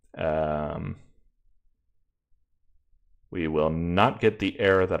 We will not get the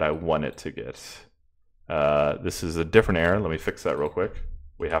error that I want it to get. This is a different error. Let me fix that real quick.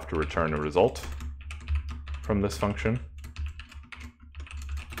 We have to return a result from this function.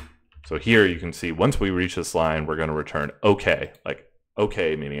 So here you can see once we reach this line, we're going to return OK, like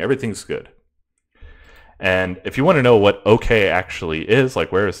OK, meaning everything's good. And if you want to know what OK actually is,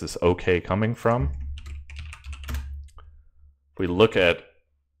 like where is this OK coming from? If we look at,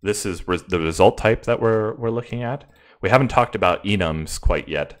 this is the result type that we're looking at. We haven't talked about enums quite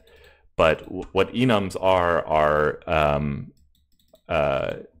yet, but what enums are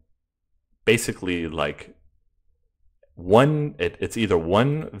basically like it's either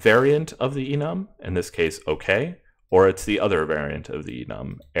one variant of the enum, in this case OK, or it's the other variant of the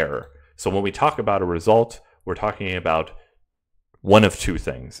enum, error. So when we talk about a result, we're talking about one of two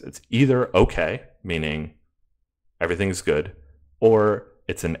things. It's either OK, meaning everything's good, or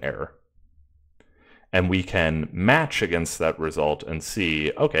it's an error. And we can match against that result and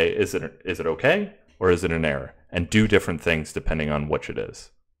see, okay, is it OK or is it an error? And do different things depending on which it is.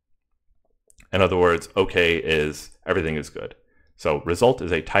 In other words, OK is everything is good. So result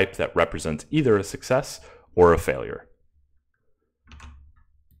is a type that represents either a success or a failure.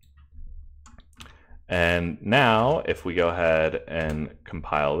 And now if we go ahead and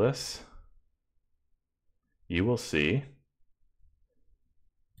compile this, you will see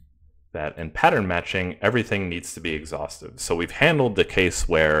that in pattern matching, everything needs to be exhaustive. So we've handled the case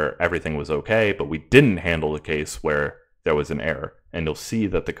where everything was okay, but we didn't handle the case where there was an error. And you'll see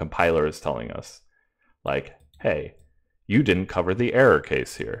that the compiler is telling us, like, hey, you didn't cover the error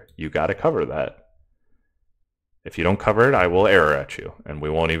case here. You got to cover that. If you don't cover it, I will error at you, and we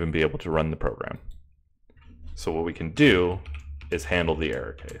won't even be able to run the program. So what we can do is handle the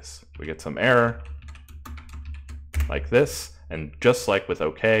error case. We get some error like this, and just like with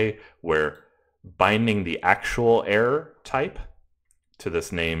OK, we're binding the actual error type to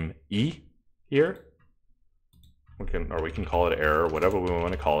this name E here. We can call it error, whatever we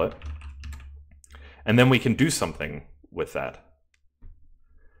want to call it. And then we can do something with that.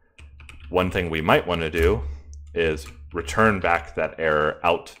 One thing we might want to do is return back that error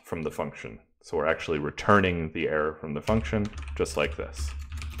out from the function. So we're actually returning the error from the function just like this.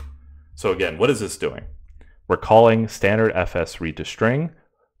 So again, what is this doing? We're calling standard fs read to string,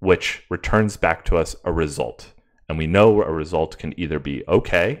 which returns back to us a result. And we know a result can either be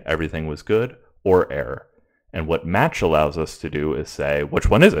okay, everything was good, or error. And what match allows us to do is say, which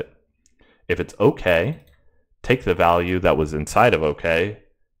one is it? If it's okay, take the value that was inside of okay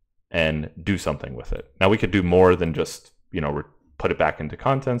and do something with it. Now we could do more than just, put it back into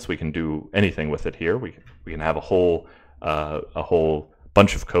contents. We can do anything with it here. We can have a whole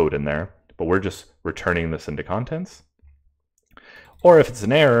bunch of code in there, but we're just returning this into contents. Or if it's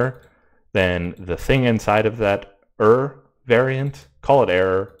an error, then the thing inside of that variant, call it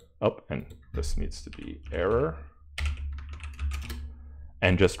error. Oh, and this needs to be error.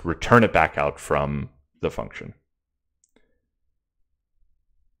 And just return it back out from the function.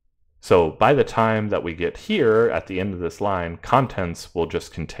 So by the time that we get here at the end of this line, contents will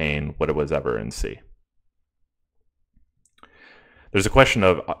just contain what it was ever in C. There's a question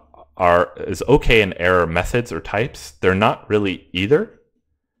of, is OK and error methods or types? They're not really either.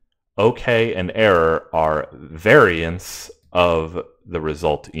 OK and error are variants of the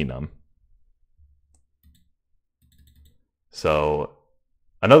result enum. So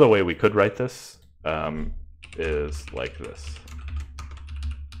another way we could write this is like this.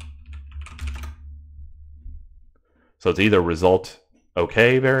 So it's either result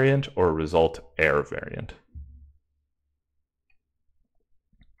OK variant or result error variant.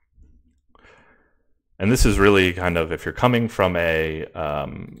 And this is really kind of, if you're coming from a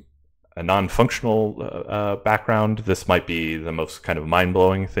non-functional background, this might be the most kind of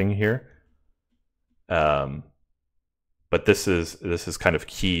mind-blowing thing here. But this is kind of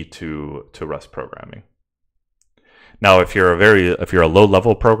key to Rust programming. Now, if you're a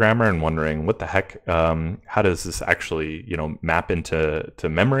low-level programmer and wondering what the heck, how does this actually map into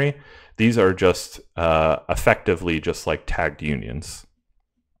memory? These are just effectively just like tagged unions.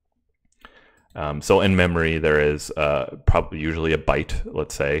 So in memory, there is probably usually a byte,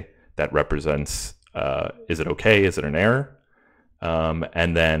 let's say, that represents is it okay, is it an error,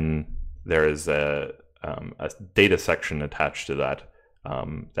 and then there is a data section attached to that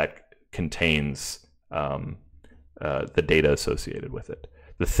that contains the data associated with it.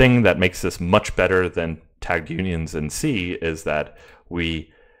 The thing that makes this much better than tagged unions in C is that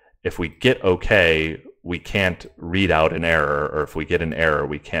if we get okay, we can't read out an error, or if we get an error,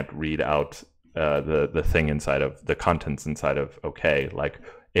 we can't read out the thing inside of the contents inside of okay. Like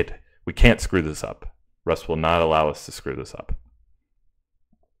we can't screw this up. Rust will not allow us to screw this up.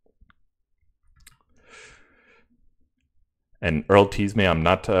 And Earl teased me. I'm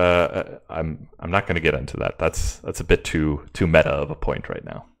not going to get into that. That's a bit too meta of a point right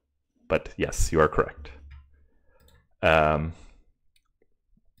now. But yes, you are correct.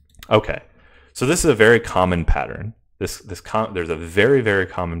 Okay, so this is a very common pattern. There's a very, very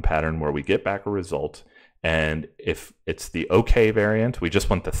common pattern where we get back a result, and if it's the OK variant, we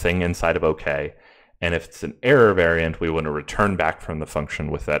just want the thing inside of OK, and if it's an error variant, we want to return back from the function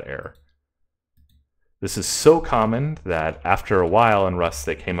with that error. This is so common that after a while in Rust,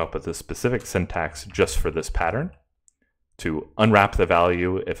 they came up with a specific syntax just for this pattern to unwrap the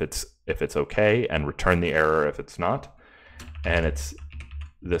value if it's OK and return the error if it's not, and it's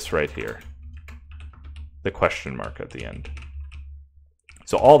this right here. The question mark at the end.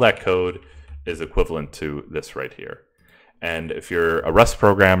 So all that code is equivalent to this right here. And if you're a Rust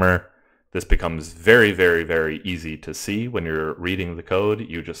programmer, this becomes very, very, very easy to see when you're reading the code.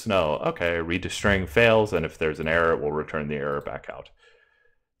 You just know, okay, read to string fails, and if there's an error, it will return the error back out.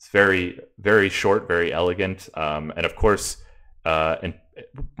 It's very, very short, very elegant. And of course,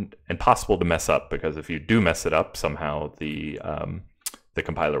 and possible to mess up, because if you do mess it up, somehow the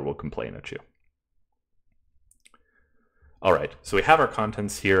compiler will complain at you. All right, so we have our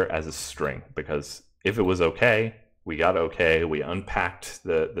contents here as a string, because if it was okay, we got okay, we unpacked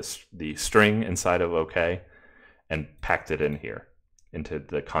the string inside of okay and packed it in here into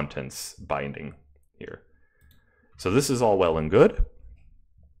the contents binding here. So this is all well and good.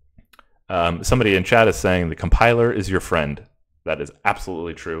 Somebody in chat is saying the compiler is your friend. That is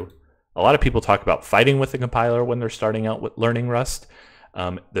absolutely true. A lot of people talk about fighting with the compiler when they're starting out with learning Rust.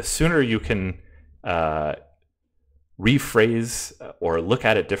 The sooner you can rephrase or look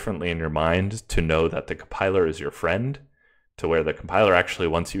at it differently in your mind to know that the compiler is your friend, to where the compiler actually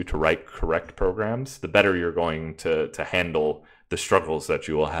wants you to write correct programs, the better you're going to handle the struggles that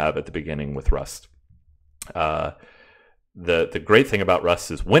you will have at the beginning with Rust. The great thing about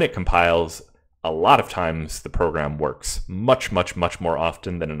Rust is when it compiles, a lot of times the program works much more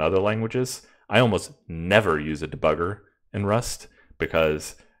often than in other languages. I almost never use a debugger in Rust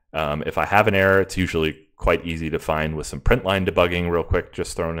because if I have an error, it's usually quite easy to find with some print line debugging real quick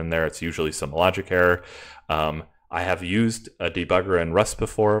just thrown in there. It's usually some logic error. I have used a debugger in Rust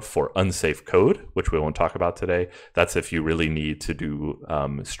before for unsafe code, which we won't talk about today. That's if you really need to do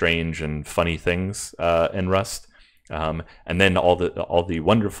strange and funny things in Rust. And then all the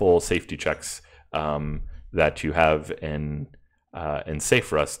wonderful safety checks that you have in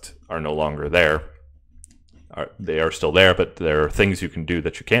safe Rust are no longer there. They are still there, but there are things you can do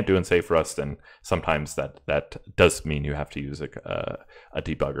that you can't do in safe Rust, and sometimes that does mean you have to use a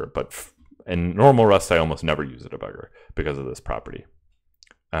debugger. But in normal Rust, I almost never use a debugger because of this property.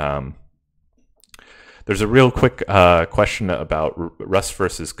 There's a real quick question about Rust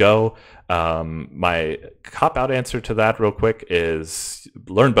versus Go. My cop-out answer to that real quick is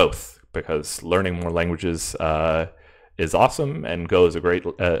learn both, because learning more languages is awesome, and Go is a great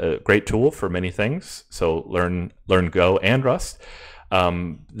tool for many things. So learn Go and Rust.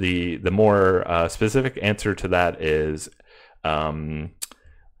 The more specific answer to that is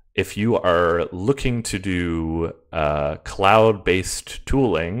if you are looking to do cloud-based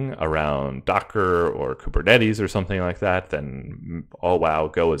tooling around Docker or Kubernetes or something like that, then oh wow,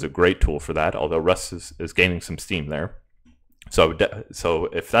 Go is a great tool for that, although Rust is gaining some steam there. So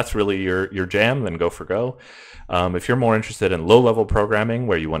if that's really your jam, then go for Go. If you're more interested in low-level programming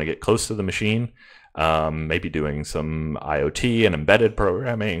where you want to get close to the machine, maybe doing some IoT and embedded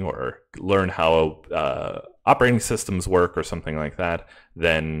programming, or learn how operating systems work or something like that,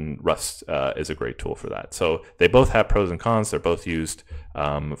 then Rust is a great tool for that. So they both have pros and cons. They're both used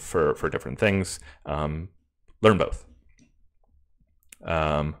for different things. Learn both.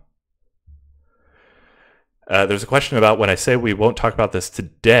 There's a question about when I say we won't talk about this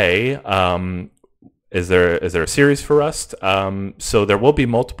today, is there a series for Rust? So there will be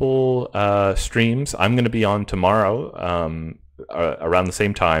multiple streams. I'm going to be on tomorrow around the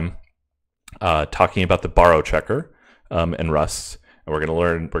same time talking about the borrow checker in Rust. And we're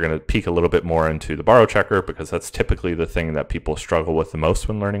going to peek a little bit more into the borrow checker because that's typically the thing that people struggle with the most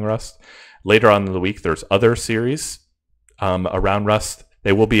when learning Rust. Later on in the week, there's other series around Rust.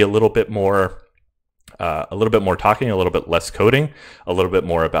 They will be a little bit more talking, a little bit less coding, a little bit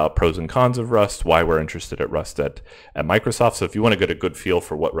more about pros and cons of Rust, why we're interested at Rust at Microsoft. So if you want to get a good feel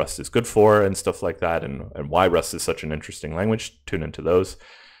for what Rust is good for and stuff like that, and why Rust is such an interesting language, tune into those.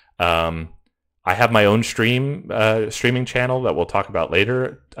 I have my own streaming channel that we'll talk about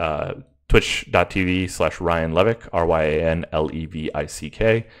later, twitch.tv/Ryan Levick,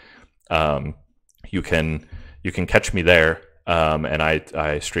 RyanLevick. You can catch me there. And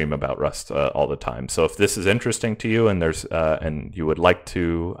I stream about Rust all the time. So if this is interesting to you and and you would like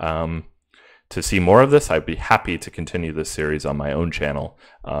to see more of this, I'd be happy to continue this series on my own channel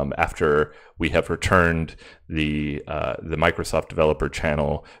after we have returned the Microsoft developer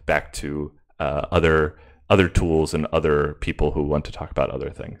channel back to other tools and other people who want to talk about other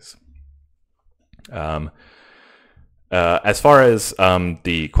things. As far as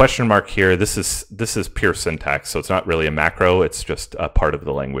the question mark here, this is pure syntax, so it's not really a macro. It's just a part of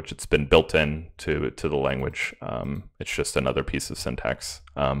the language. It's been built in to the language. It's just another piece of syntax.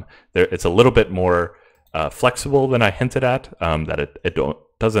 It's a little bit more flexible than I hinted at. That it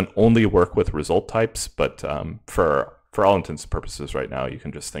doesn't only work with result types, but for all intents and purposes, right now you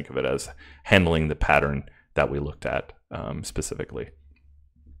can just think of it as handling the pattern that we looked at specifically.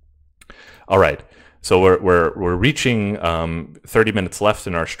 All right. So we're reaching 30 minutes left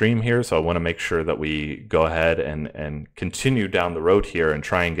in our stream here, so I want to make sure that we go ahead and continue down the road here and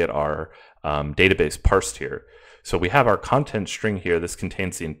try and get our database parsed here. So we have our content string here. This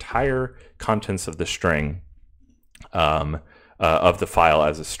contains the entire contents of the string of the file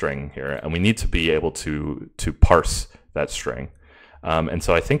as a string here, and we need to be able to parse that string. And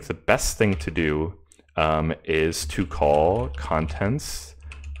so I think the best thing to do is to call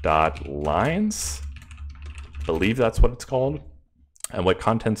contents.lines. I believe that's what it's called. And what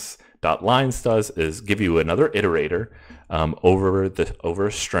contents.lines does is give you another iterator over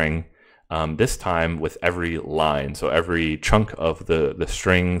a string, this time with every line. So every chunk of the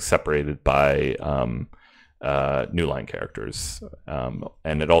string separated by new line characters.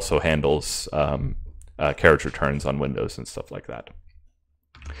 And it also handles carriage returns on Windows and stuff like that.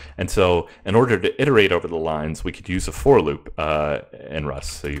 And so in order to iterate over the lines, we could use a for loop in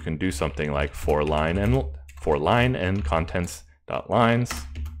Rust. So you can do something like for line and contents.lines.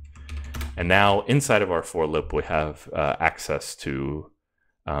 And now inside of our for loop, we have access to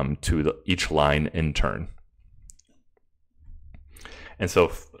each line in turn. And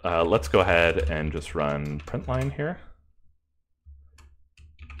so let's go ahead and just run println here.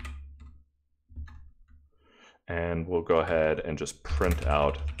 And we'll go ahead and just print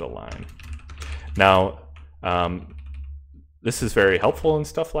out the line. Now, this is very helpful and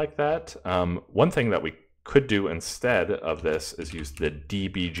stuff like that. One thing that we could do instead of this is use the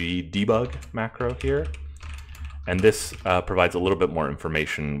dbg debug macro here. And this provides a little bit more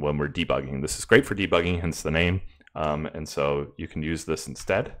information when we're debugging. This is great for debugging, hence the name. And so you can use this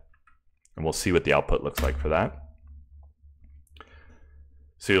instead. And we'll see what the output looks like for that.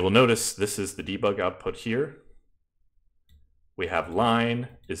 So you'll notice this is the debug output here. We have line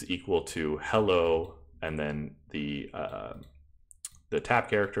is equal to hello, and then the tab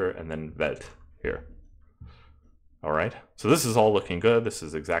character, and then vet here. All right, so this is all looking good. This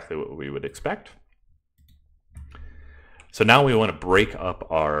is exactly what we would expect. So now we want to break up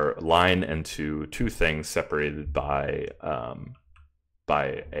our line into two things separated by a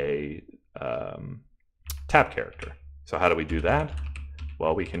tab character. So how do we do that?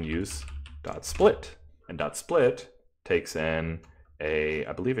 Well, we can use .split, and .split takes in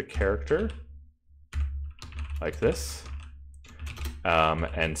I believe a character like this,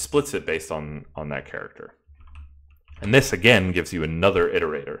 and splits it based on that character. And this again gives you another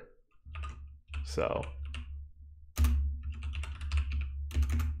iterator. So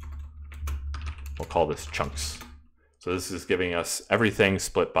we'll call this chunks. So this is giving us everything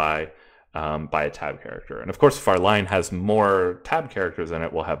split by a tab character. And of course, if our line has more tab characters in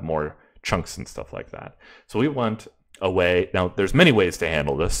it, we'll have more chunks and stuff like that. So we want a way. Now, there's many ways to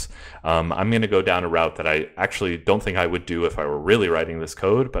handle this. I'm going to go down a route that I actually don't think I would do if I were really writing this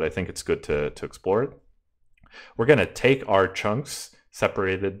code, but I think it's good to explore it. We're going to take our chunks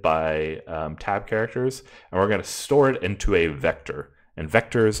separated by tab characters, and we're going to store it into a vector. And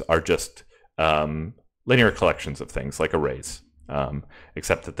vectors are just linear collections of things like arrays,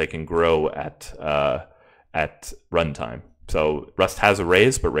 except that they can grow at runtime. So Rust has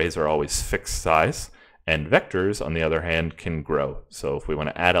arrays, but arrays are always fixed size. And vectors, on the other hand, can grow. So if we want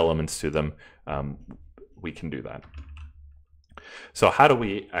to add elements to them, we can do that. So how do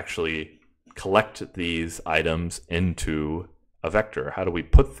we actually collect these items into a vector? How do we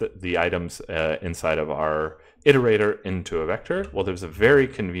put the items inside of our iterator into a vector? Well, there's a very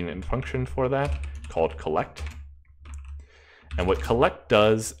convenient function for that called collect. And what collect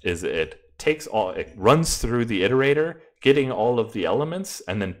does is it runs through the iterator, getting all of the elements,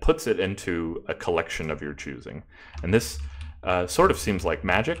 and then puts it into a collection of your choosing. And this sort of seems like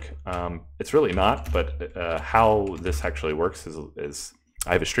magic. It's really not, but how this actually works is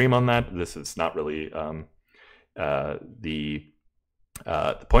I have a stream on that. This is not really the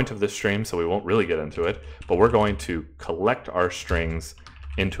point of this stream, so we won't really get into it. But we're going to collect our strings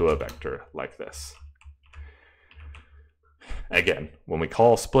into a vector like this. Again, when we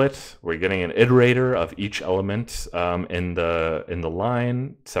call split, we're getting an iterator of each element in the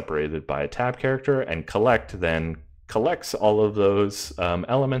line separated by a tab character, and collect then collects all of those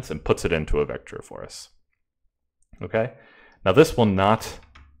elements and puts it into a vector for us. Okay, now this will not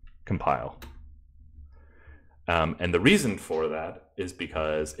compile. And the reason for that is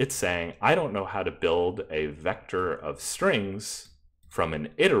because it's saying, I don't know how to build a vector of strings from an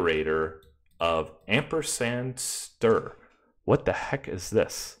iterator of ampersand stir. What the heck is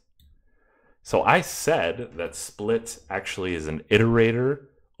this? So I said that split actually is an iterator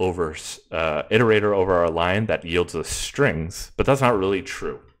over our line that yields us strings, but that's not really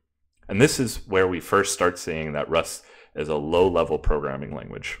true. And this is where we first start seeing that Rust is a low-level programming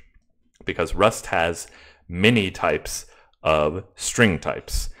language, because Rust has many types of string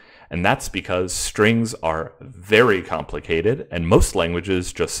types. And that's because strings are very complicated, and most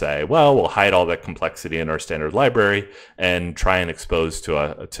languages just say, well, we'll hide all that complexity in our standard library and try and expose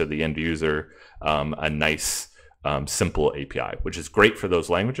to the end user a nice simple API, which is great for those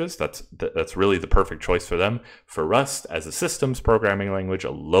languages. That's really the perfect choice for them. For Rust, as a systems programming language,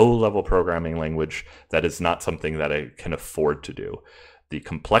 a low-level programming language, that is not something that I can afford to do. The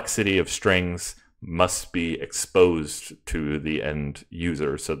complexity of strings must be exposed to the end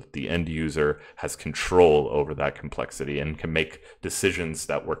user so that the end user has control over that complexity and can make decisions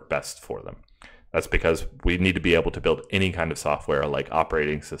that work best for them. That's because we need to be able to build any kind of software like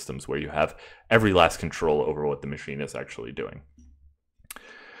operating systems where you have every last control over what the machine is actually doing.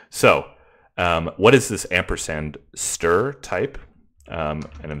 So what is this ampersand stir type? And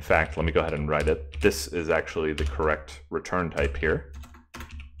in fact, let me go ahead and write it. This is actually the correct return type here,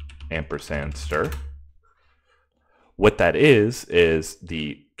 ampersand stir. What that is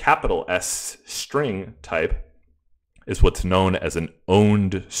the capital S string type is what's known as an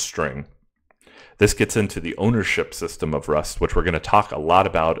owned string. This gets into the ownership system of Rust, which we're going to talk a lot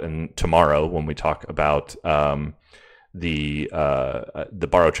about tomorrow when we talk about the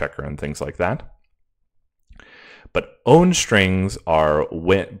borrow checker and things like that. But owned strings are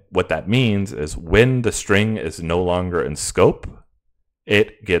what that means is when the string is no longer in scope,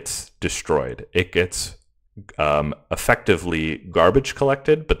 it gets destroyed. It gets effectively garbage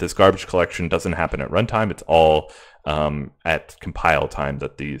collected, but this garbage collection doesn't happen at runtime. It's all at compile time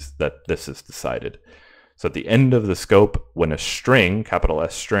that this is decided. So at the end of the scope, when a string, capital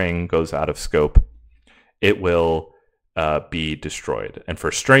S string, goes out of scope, it will be destroyed. And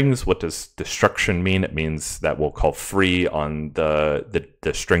for strings, what does destruction mean? It means that we'll call free on the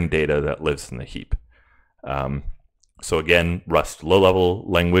string data that lives in the heap. So again, Rust low-level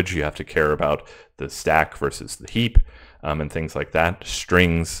language, you have to care about the stack versus the heap and things like that.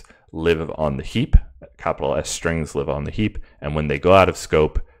 Strings live on the heap. Capital S strings live on the heap. And when they go out of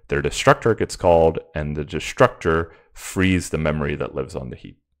scope, their destructor gets called, and the destructor frees the memory that lives on the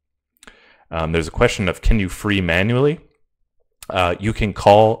heap. There's a question of, can you free manually? You can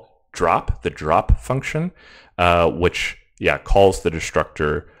call drop, the drop function, which calls the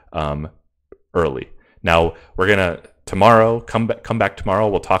destructor early. Now we're gonna tomorrow come back tomorrow.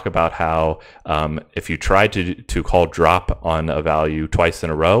 We'll talk about how if you try to call drop on a value twice in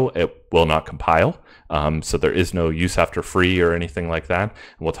a row, it will not compile. So there is no use after free or anything like that.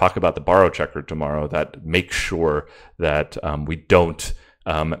 And we'll talk about the borrow checker tomorrow that makes sure that we don't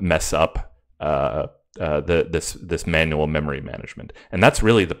mess up this manual memory management. And that's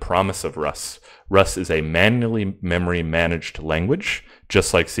really the promise of Rust. Rust is a manually memory managed language,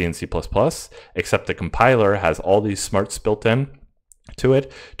 just like C and C++, except the compiler has all these smarts built in to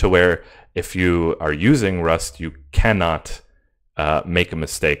it, to where if you are using Rust, you cannot make a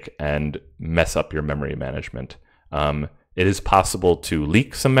mistake and mess up your memory management. It is possible to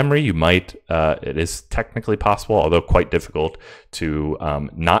leak some memory. You might, it is technically possible, although quite difficult, to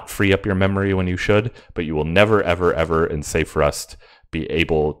not free up your memory when you should, but you will never, ever, ever in safe Rust be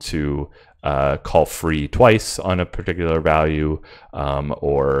able to call free twice on a particular value,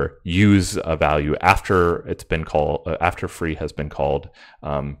 or use a value after it's been called, after free has been called.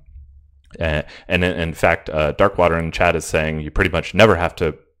 And in fact, Darkwater in chat is saying you pretty much never have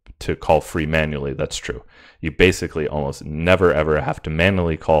to call free manually. That's true. You basically almost never ever have to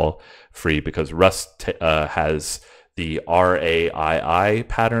manually call free because Rust has the RAII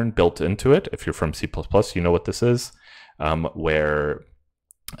pattern built into it. If you're from C++, you know what this is, where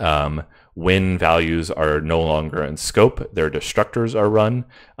when values are no longer in scope, their destructors are run.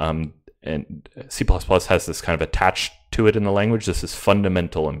 And C++ has this kind of attached to it in the language. This is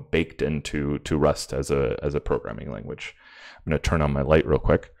fundamental and baked into Rust as a programming language. I'm going to turn on my light real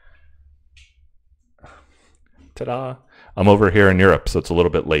quick. Ta-da! I'm over here in Europe, so it's a little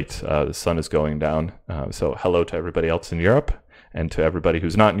bit late. The sun is going down. So hello to everybody else in Europe, and to everybody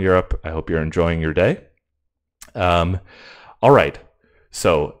who's not in Europe. I hope you're enjoying your day. All right.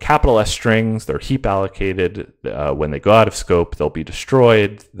 So capital S strings, they're heap allocated. When they go out of scope, they'll be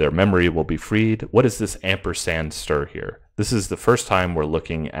destroyed. Their memory will be freed. What is this ampersand stir here? This is the first time we're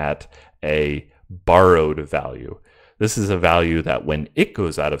looking at a borrowed value. This is a value that when it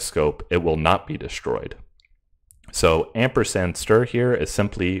goes out of scope, it will not be destroyed. So ampersand stir here is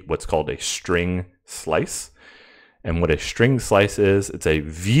simply what's called a string slice. And what a string slice is, it's a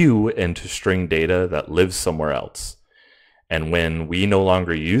view into string data that lives somewhere else. And when we no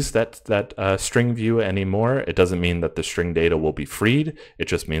longer use that string view anymore, it doesn't mean that the string data will be freed. It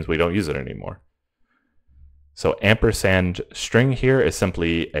just means we don't use it anymore. So ampersand string here is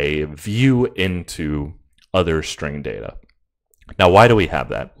simply a view into other string data. Now, why do we have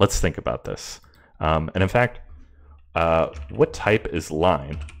that? Let's think about this. And in fact, what type is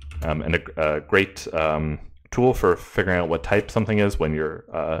line? And a great tool for figuring out what type something is when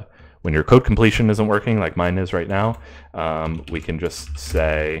you're when your code completion isn't working, like mine is right now, we can just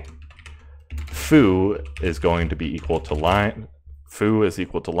say foo is going to be equal to line. Foo is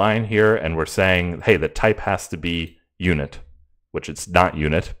equal to line here, and we're saying, hey, the type has to be unit, which it's not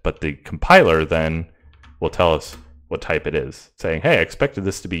unit, but the compiler then will tell us what type it is, saying, hey, I expected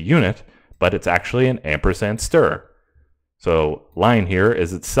this to be unit, but it's actually an ampersand stir. So line here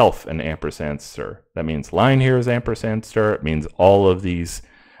is itself an ampersand stir. That means line here is ampersand stir. It means all of these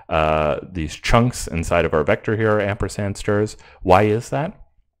chunks inside of our vector here are ampersand stirs. Why is that?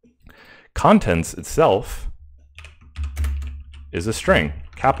 Contents itself is a string,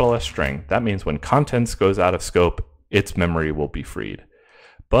 capital S string. That means when contents goes out of scope, its memory will be freed.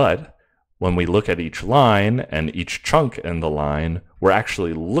 But when we look at each line and each chunk in the line, we're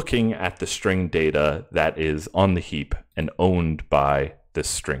actually looking at the string data that is on the heap and owned by this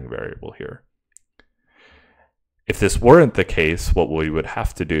string variable here. If this weren't the case, what we would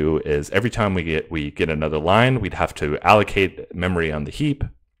have to do is every time we get another line, we'd have to allocate memory on the heap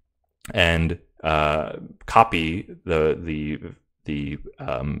and copy the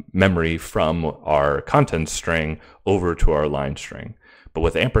memory from our content string over to our line string. But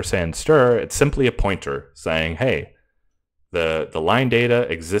with ampersand stir, it's simply a pointer saying, hey, the line data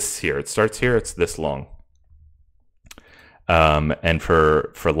exists here. It starts here. It's this long. And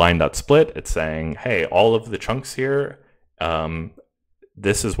for line.split, it's saying, hey, all of the chunks here,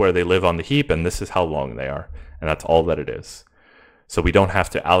 this is where they live on the heap, and this is how long they are. And that's all that it is. So we don't have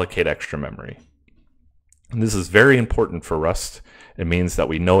to allocate extra memory. And this is very important for Rust. It means that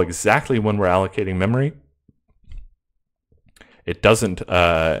we know exactly when we're allocating memory. It doesn't,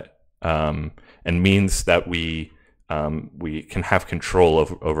 and means that we can have control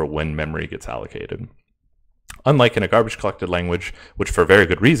over when memory gets allocated. Unlike in a garbage collected language, which for very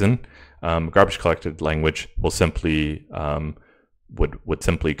good reason, garbage collected language will simply would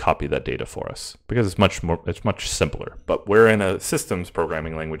simply copy that data for us because it's much simpler. But we're in a systems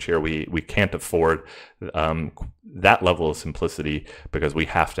programming language here. We can't afford that level of simplicity because we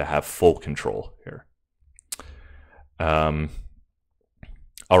have to have full control here. All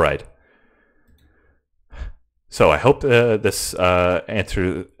right. So I hope this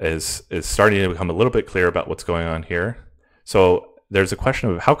answer is starting to become a little bit clear about what's going on here. So there's a question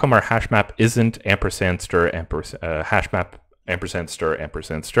of how come our hash map isn't ampersand stir hash map ampersand stir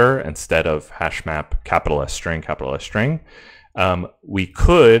instead of hash map capital S string capital S string. We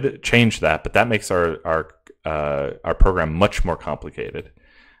could change that, but that makes our program much more complicated.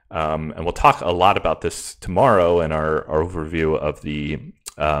 And we'll talk a lot about this tomorrow in our overview of the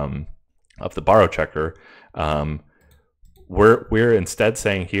borrow checker. We're instead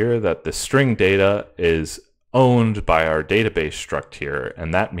saying here that the string data is owned by our database struct here,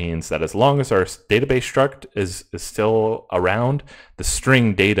 and that means that as long as our database struct is still around, the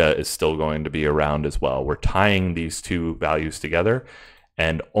string data is still going to be around as well. We're tying these two values together,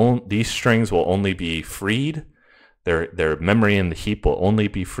 and these strings will only be freed. Their memory in the heap will only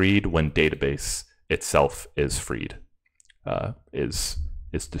be freed when database itself is freed, is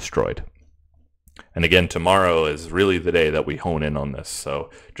destroyed. And again, tomorrow is really the day that we hone in on this. So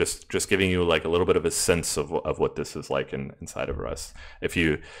just giving you like a little bit of a sense of what this is like inside of Rust. If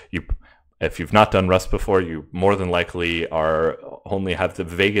you've not done Rust before, you more than likely only have the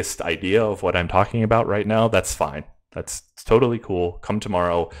vaguest idea of what I'm talking about right now. That's fine. That's totally cool. Come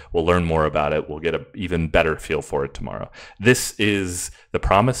tomorrow. We'll learn more about it. We'll get an even better feel for it tomorrow. This is the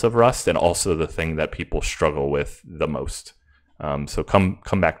promise of Rust and also the thing that people struggle with the most. So come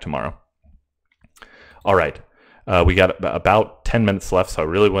back tomorrow. All right, we got about 10 minutes left, so I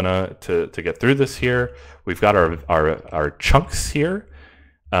really want to get through this here. We've got our chunks here.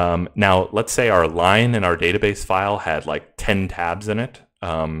 Now, let's say our line in our database file had like 10 tabs in it.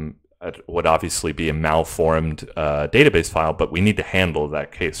 It would obviously be a malformed database file, but we need to handle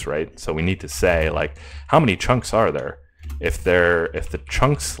that case, right? So we need to say like, how many chunks are there? If the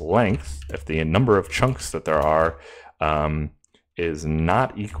chunk's length, if the number of chunks that there are is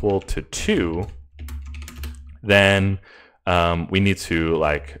not equal to 2, then we need to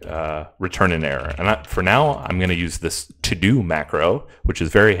return an error. And for now, I'm going to use this to-do macro, which is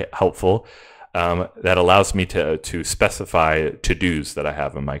very helpful. That allows me to specify to-dos that I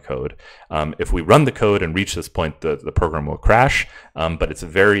have in my code. If we run the code and reach this point, the program will crash, but it's a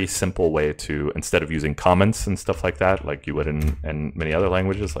very simple way to, instead of using comments and stuff like that, like you would in many other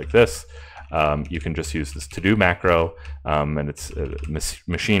languages like this, you can just use this to-do macro, and it's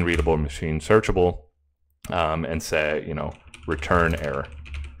machine readable, machine searchable, and say, return error.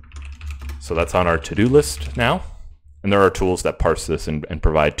 So that's on our to-do list now. And there are tools that parse this and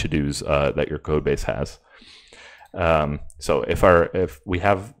provide to-dos that your code base has. So if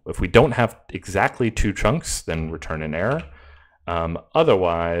we don't have exactly 2 chunks, then return an error.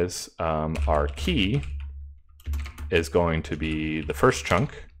 Otherwise, our key is going to be the first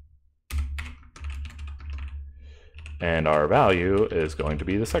chunk, and our value is going to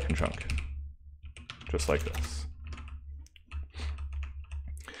be the second chunk, just like this.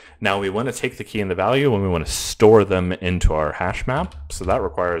 Now we want to take the key and the value and we want to store them into our hash map. So that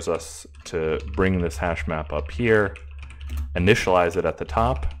requires us to bring this hash map up here, initialize it at the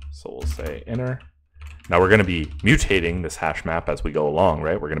top. So we'll say inner. Now we're going to be mutating this hash map as we go along,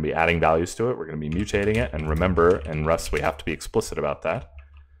 right? We're going to be adding values to it. We're going to be mutating it. And remember, in Rust, we have to be explicit about that.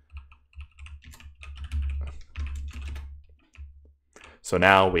 So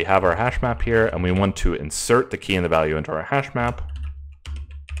now we have our hash map here, and we want to insert the key and the value into our hash map.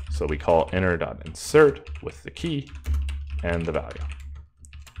 So we call inner.insert with the key and the value.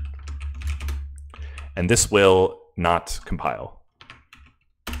 And this will not compile.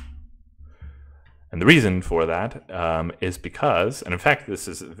 And the reason for that is because, and in fact, this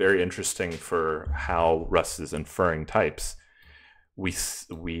is very interesting for how Rust is inferring types.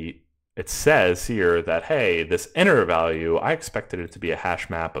 It says here that, hey, this inner value, I expected it to be a hash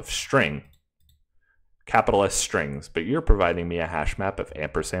map of string, capital S strings, but you're providing me a hash map of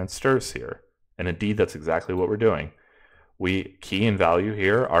ampersand strs here. And indeed, that's exactly what we're doing. Key and value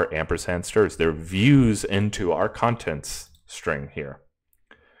here are ampersand strs. They're views into our contents string here.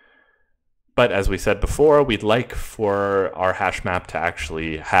 But as we said before, we'd like for our hash map to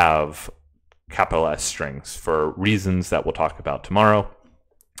actually have capital S strings for reasons that we'll talk about tomorrow.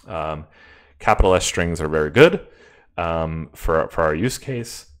 Capital S strings are very good for our use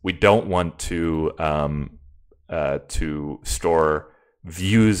case. We don't want to store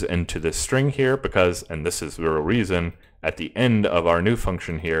views into this string here because, and this is the real reason, at the end of our new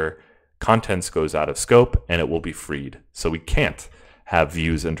function here, contents goes out of scope and it will be freed. So we can't have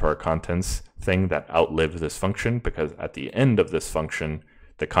views into our contents thing that outlive this function, because at the end of this function,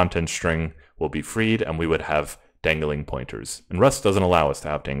 the content string will be freed and we would have dangling pointers. And Rust doesn't allow us to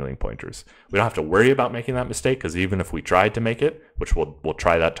have dangling pointers. We don't have to worry about making that mistake, because even if we tried to make it, which we'll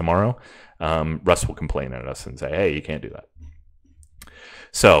try that tomorrow, Rust will complain at us and say, hey, you can't do that.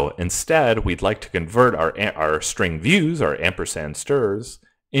 So instead, we'd like to convert our string views, our ampersand strs,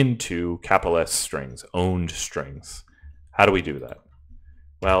 into capital S strings, owned strings. How do we do that?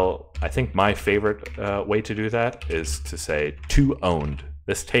 Well, I think my favorite way to do that is to say toOwned.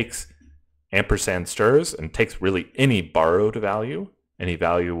 This takes ampersand strs and takes really any borrowed value, any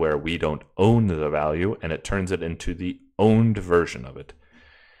value where we don't own the value, and it turns it into the owned version of it.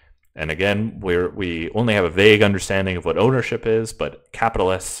 And again, we only have a vague understanding of what ownership is, but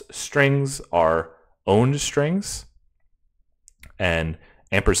capital S strings are owned strings, and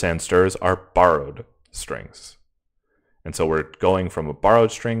ampersand strs are borrowed strings. And so we're going from a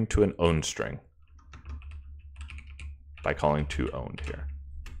borrowed string to an owned string by calling toOwned here.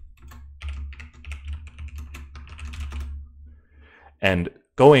 And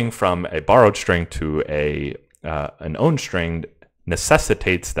going from a borrowed string to an owned string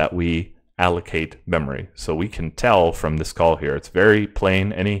necessitates that we allocate memory. So we can tell from this call here, it's very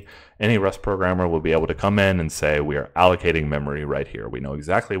plain. Any Rust programmer will be able to come in and say, we are allocating memory right here. We know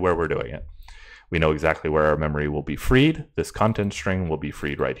exactly where we're doing it. We know exactly where our memory will be freed. This content string will be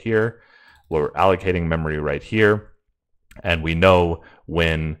freed right here. We're allocating memory right here. And we know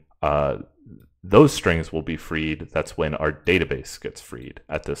when those strings will be freed, that's when our database gets freed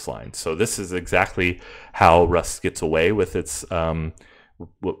at this line. So this is exactly how Rust gets away with its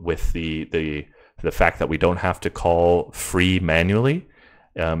with the fact that we don't have to call free manually.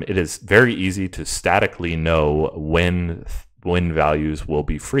 It is very easy to statically know when values will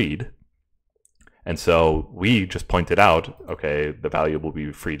be freed. And so we just pointed out, okay, the value will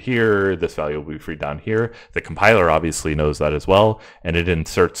be freed here, this value will be freed down here. The compiler obviously knows that as well, and it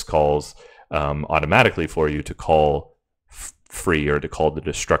inserts calls automatically for you to call free or to call the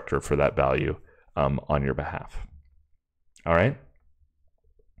destructor for that value on your behalf. All right.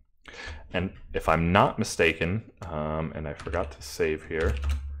 And if I'm not mistaken, and I forgot to save here,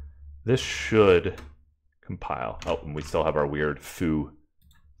 this should compile. Oh, and we still have our weird foo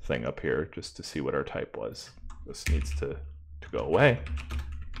thing up here just to see what our type was. This needs to go away.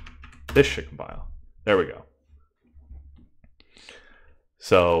 This should compile. There we go.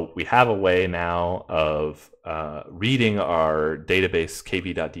 So we have a way now of reading our database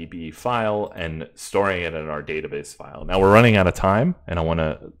kv.db file and storing it in our database file. Now we're running out of time, and I want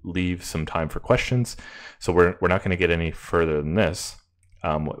to leave some time for questions. So we're not going to get any further than this.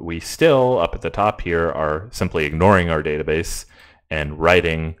 We still, up at the top here, are simply ignoring our database and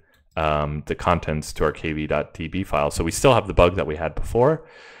writing the contents to our kv.db file. So we still have the bug that we had before,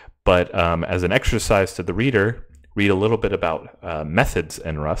 but as an exercise to the reader, read a little bit about methods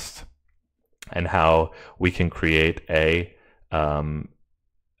in Rust and how we can create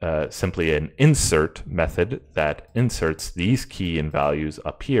simply an insert method that inserts these key and values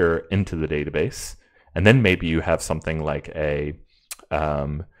up here into the database. And then maybe you have something like a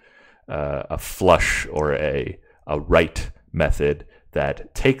flush or a write method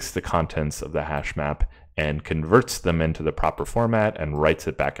that takes the contents of the hash map and converts them into the proper format and writes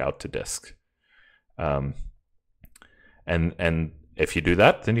it back out to disk. And if you do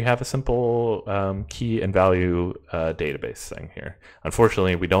that, then you have a simple key and value database thing here.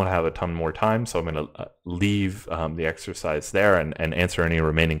 Unfortunately, we don't have a ton more time, so I'm going to leave the exercise there and answer any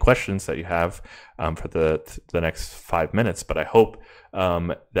remaining questions that you have for the next 5 minutes. But I hope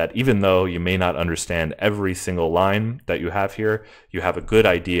that even though you may not understand every single line that you have here, you have a good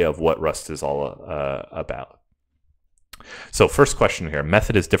idea of what Rust is all about. So first question here,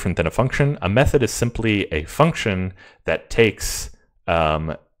 method is different than a function. A method is simply a function that takes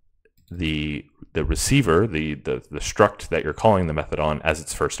the receiver, the struct that you're calling the method on as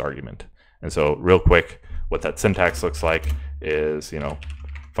its first argument. And so real quick, what that syntax looks like is,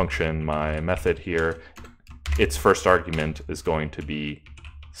 function my method here, its first argument is going to be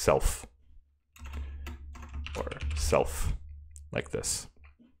self, or self, like this.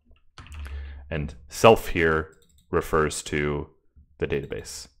 And self here refers to the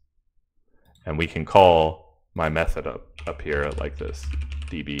database. And we can call my method up here like this,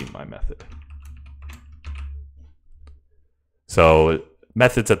 db my method. So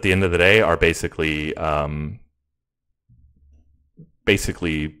methods at the end of the day are basically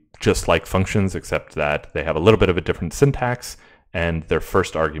just like functions, except that they have a little bit of a different syntax, and their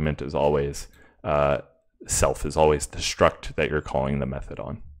first argument is always self, is always the struct that you're calling the method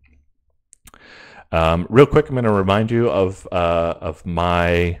on. Real quick, I'm going to remind you of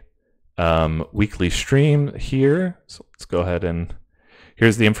my weekly stream here. So let's go ahead and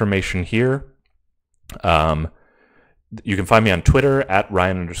here's the information here. You can find me on Twitter at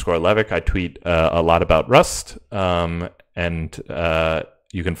Ryan_Levick. I tweet a lot about Rust, and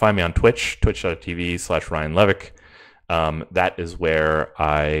you can find me on Twitch, twitch.tv/RyanLevick. That is where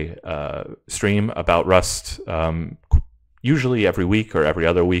I stream about Rust, usually every week or every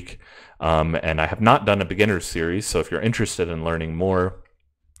other week. And I have not done a beginner's series, so if you're interested in learning more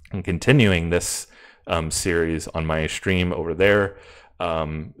and continuing this series on my stream over there,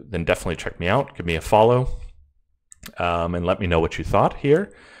 then definitely check me out, give me a follow, and let me know what you thought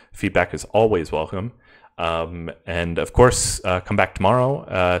here. Feedback is always welcome. And of course, come back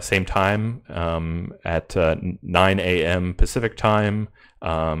tomorrow, same time, at 9 a.m. Pacific time,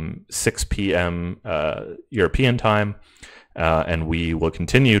 6 p.m. European time. And we will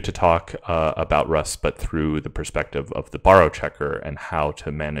continue to talk about Rust, but through the perspective of the borrow checker and how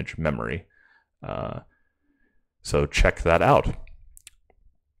to manage memory. So check that out.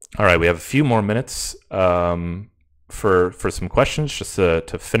 All right, we have a few more minutes for some questions, just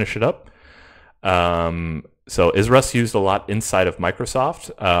to finish it up. So is Rust used a lot inside of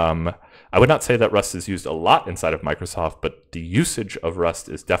Microsoft? I would not say that Rust is used a lot inside of Microsoft, but the usage of Rust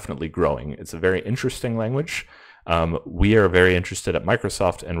is definitely growing. It's a very interesting language. We are very interested at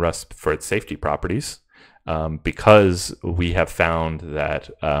Microsoft in Rust for its safety properties, because we have found that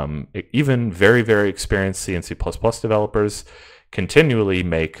even very, very experienced C and C++ developers continually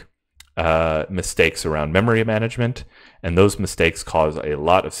make mistakes around memory management, and those mistakes cause a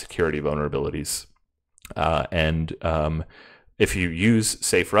lot of security vulnerabilities. If you use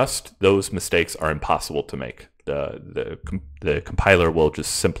safe Rust, those mistakes are impossible to make. The compiler will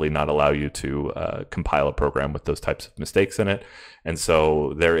just simply not allow you to compile a program with those types of mistakes in it. And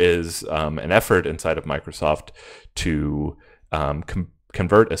so there is an effort inside of Microsoft to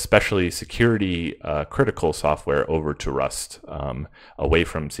convert especially security critical software over to Rust, away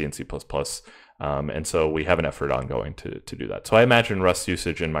from C and C++. And so we have an effort ongoing to do that. So I imagine Rust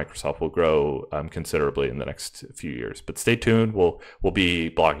usage in Microsoft will grow considerably in the next few years. But stay tuned. We'll be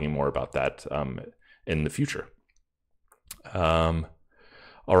blogging more about that in the future. All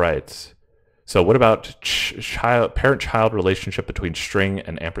right. So what about parent-child relationship between string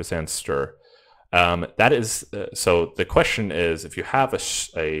and ampersand stir? That is, so the question is, if you have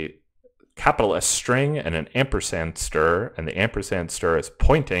a capital S string and an ampersand stir, and the ampersand stir is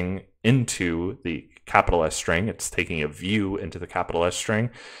pointing into the capital S string, it's taking a view into the capital S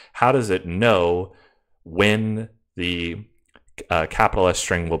string, how does it know when the capital S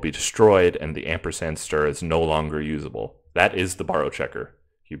string will be destroyed and the ampersand stir is no longer usable? That is the borrow checker.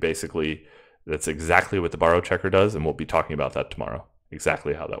 That's exactly what the borrow checker does, and we'll be talking about that tomorrow.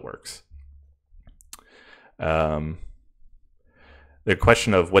 exactly how that works. The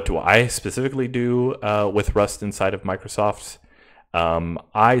question of what do I specifically do with Rust inside of Microsoft?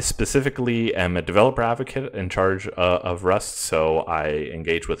 I specifically am a developer advocate in charge of Rust, so I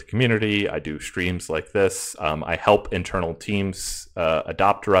engage with the community. I do streams like this. I help internal teams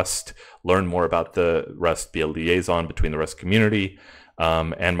adopt Rust, learn more about the Rust, be a liaison between the Rust community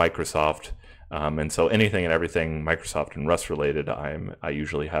and Microsoft. And so anything and everything Microsoft and Rust related, I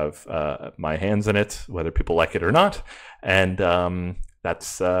usually have my hands in it, whether people like it or not. And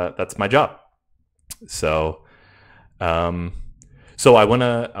that's my job. So. So I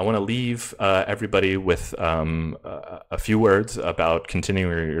wanna leave everybody with a few words about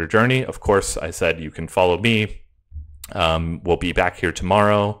continuing your journey. Of course, I said you can follow me. We'll be back here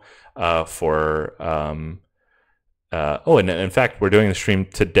tomorrow for and in fact, we're doing the stream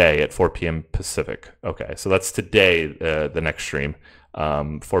today at 4 p.m. Pacific. Okay, so that's today, the next stream,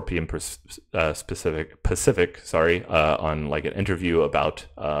 4 p.m. Pacific, sorry, on like an interview about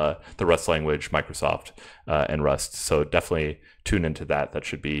the Rust language, Microsoft, and Rust. So definitely tune into that. That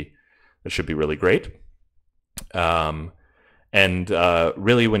should be really great. And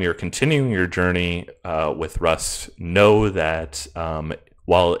really, when you're continuing your journey with Rust, know that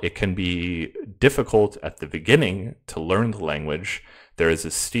while it can be difficult at the beginning to learn the language, there is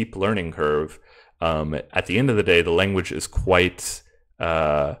a steep learning curve. At the end of the day, the language is quite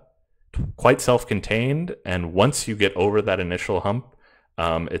self-contained, and once you get over that initial hump,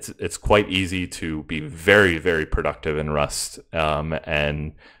 it's quite easy to be very, very productive in Rust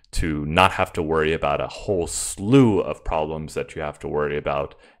and to not have to worry about a whole slew of problems that you have to worry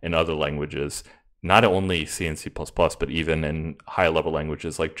about in other languages, not only C and C++, but even in high-level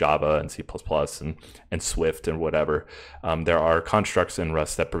languages like Java and C++ and Swift and whatever. There are constructs in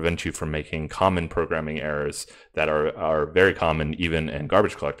Rust that prevent you from making common programming errors that are very common even in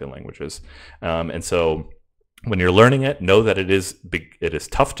garbage collecting languages. And so when you're learning it, know that it is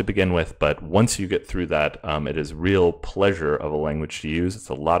tough to begin with, but once you get through that, it is real pleasure of a language to use. It's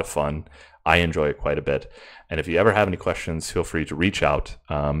a lot of fun. I enjoy it quite a bit. And if you ever have any questions, feel free to reach out.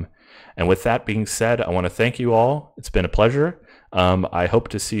 And with that being said, I want to thank you all. It's been a pleasure. I hope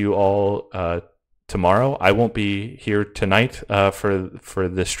to see you all tomorrow. I won't be here tonight for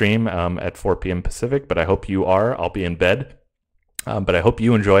the stream at 4 p.m. Pacific, but I hope you are. I'll be in bed. But I hope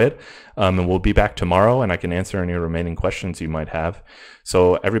you enjoy it, and we'll be back tomorrow, and I can answer any remaining questions you might have.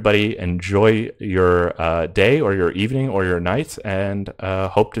 So everybody, enjoy your day or your evening or your night, and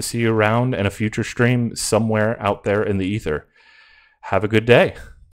hope to see you around in a future stream somewhere out there in the ether. Have a good day.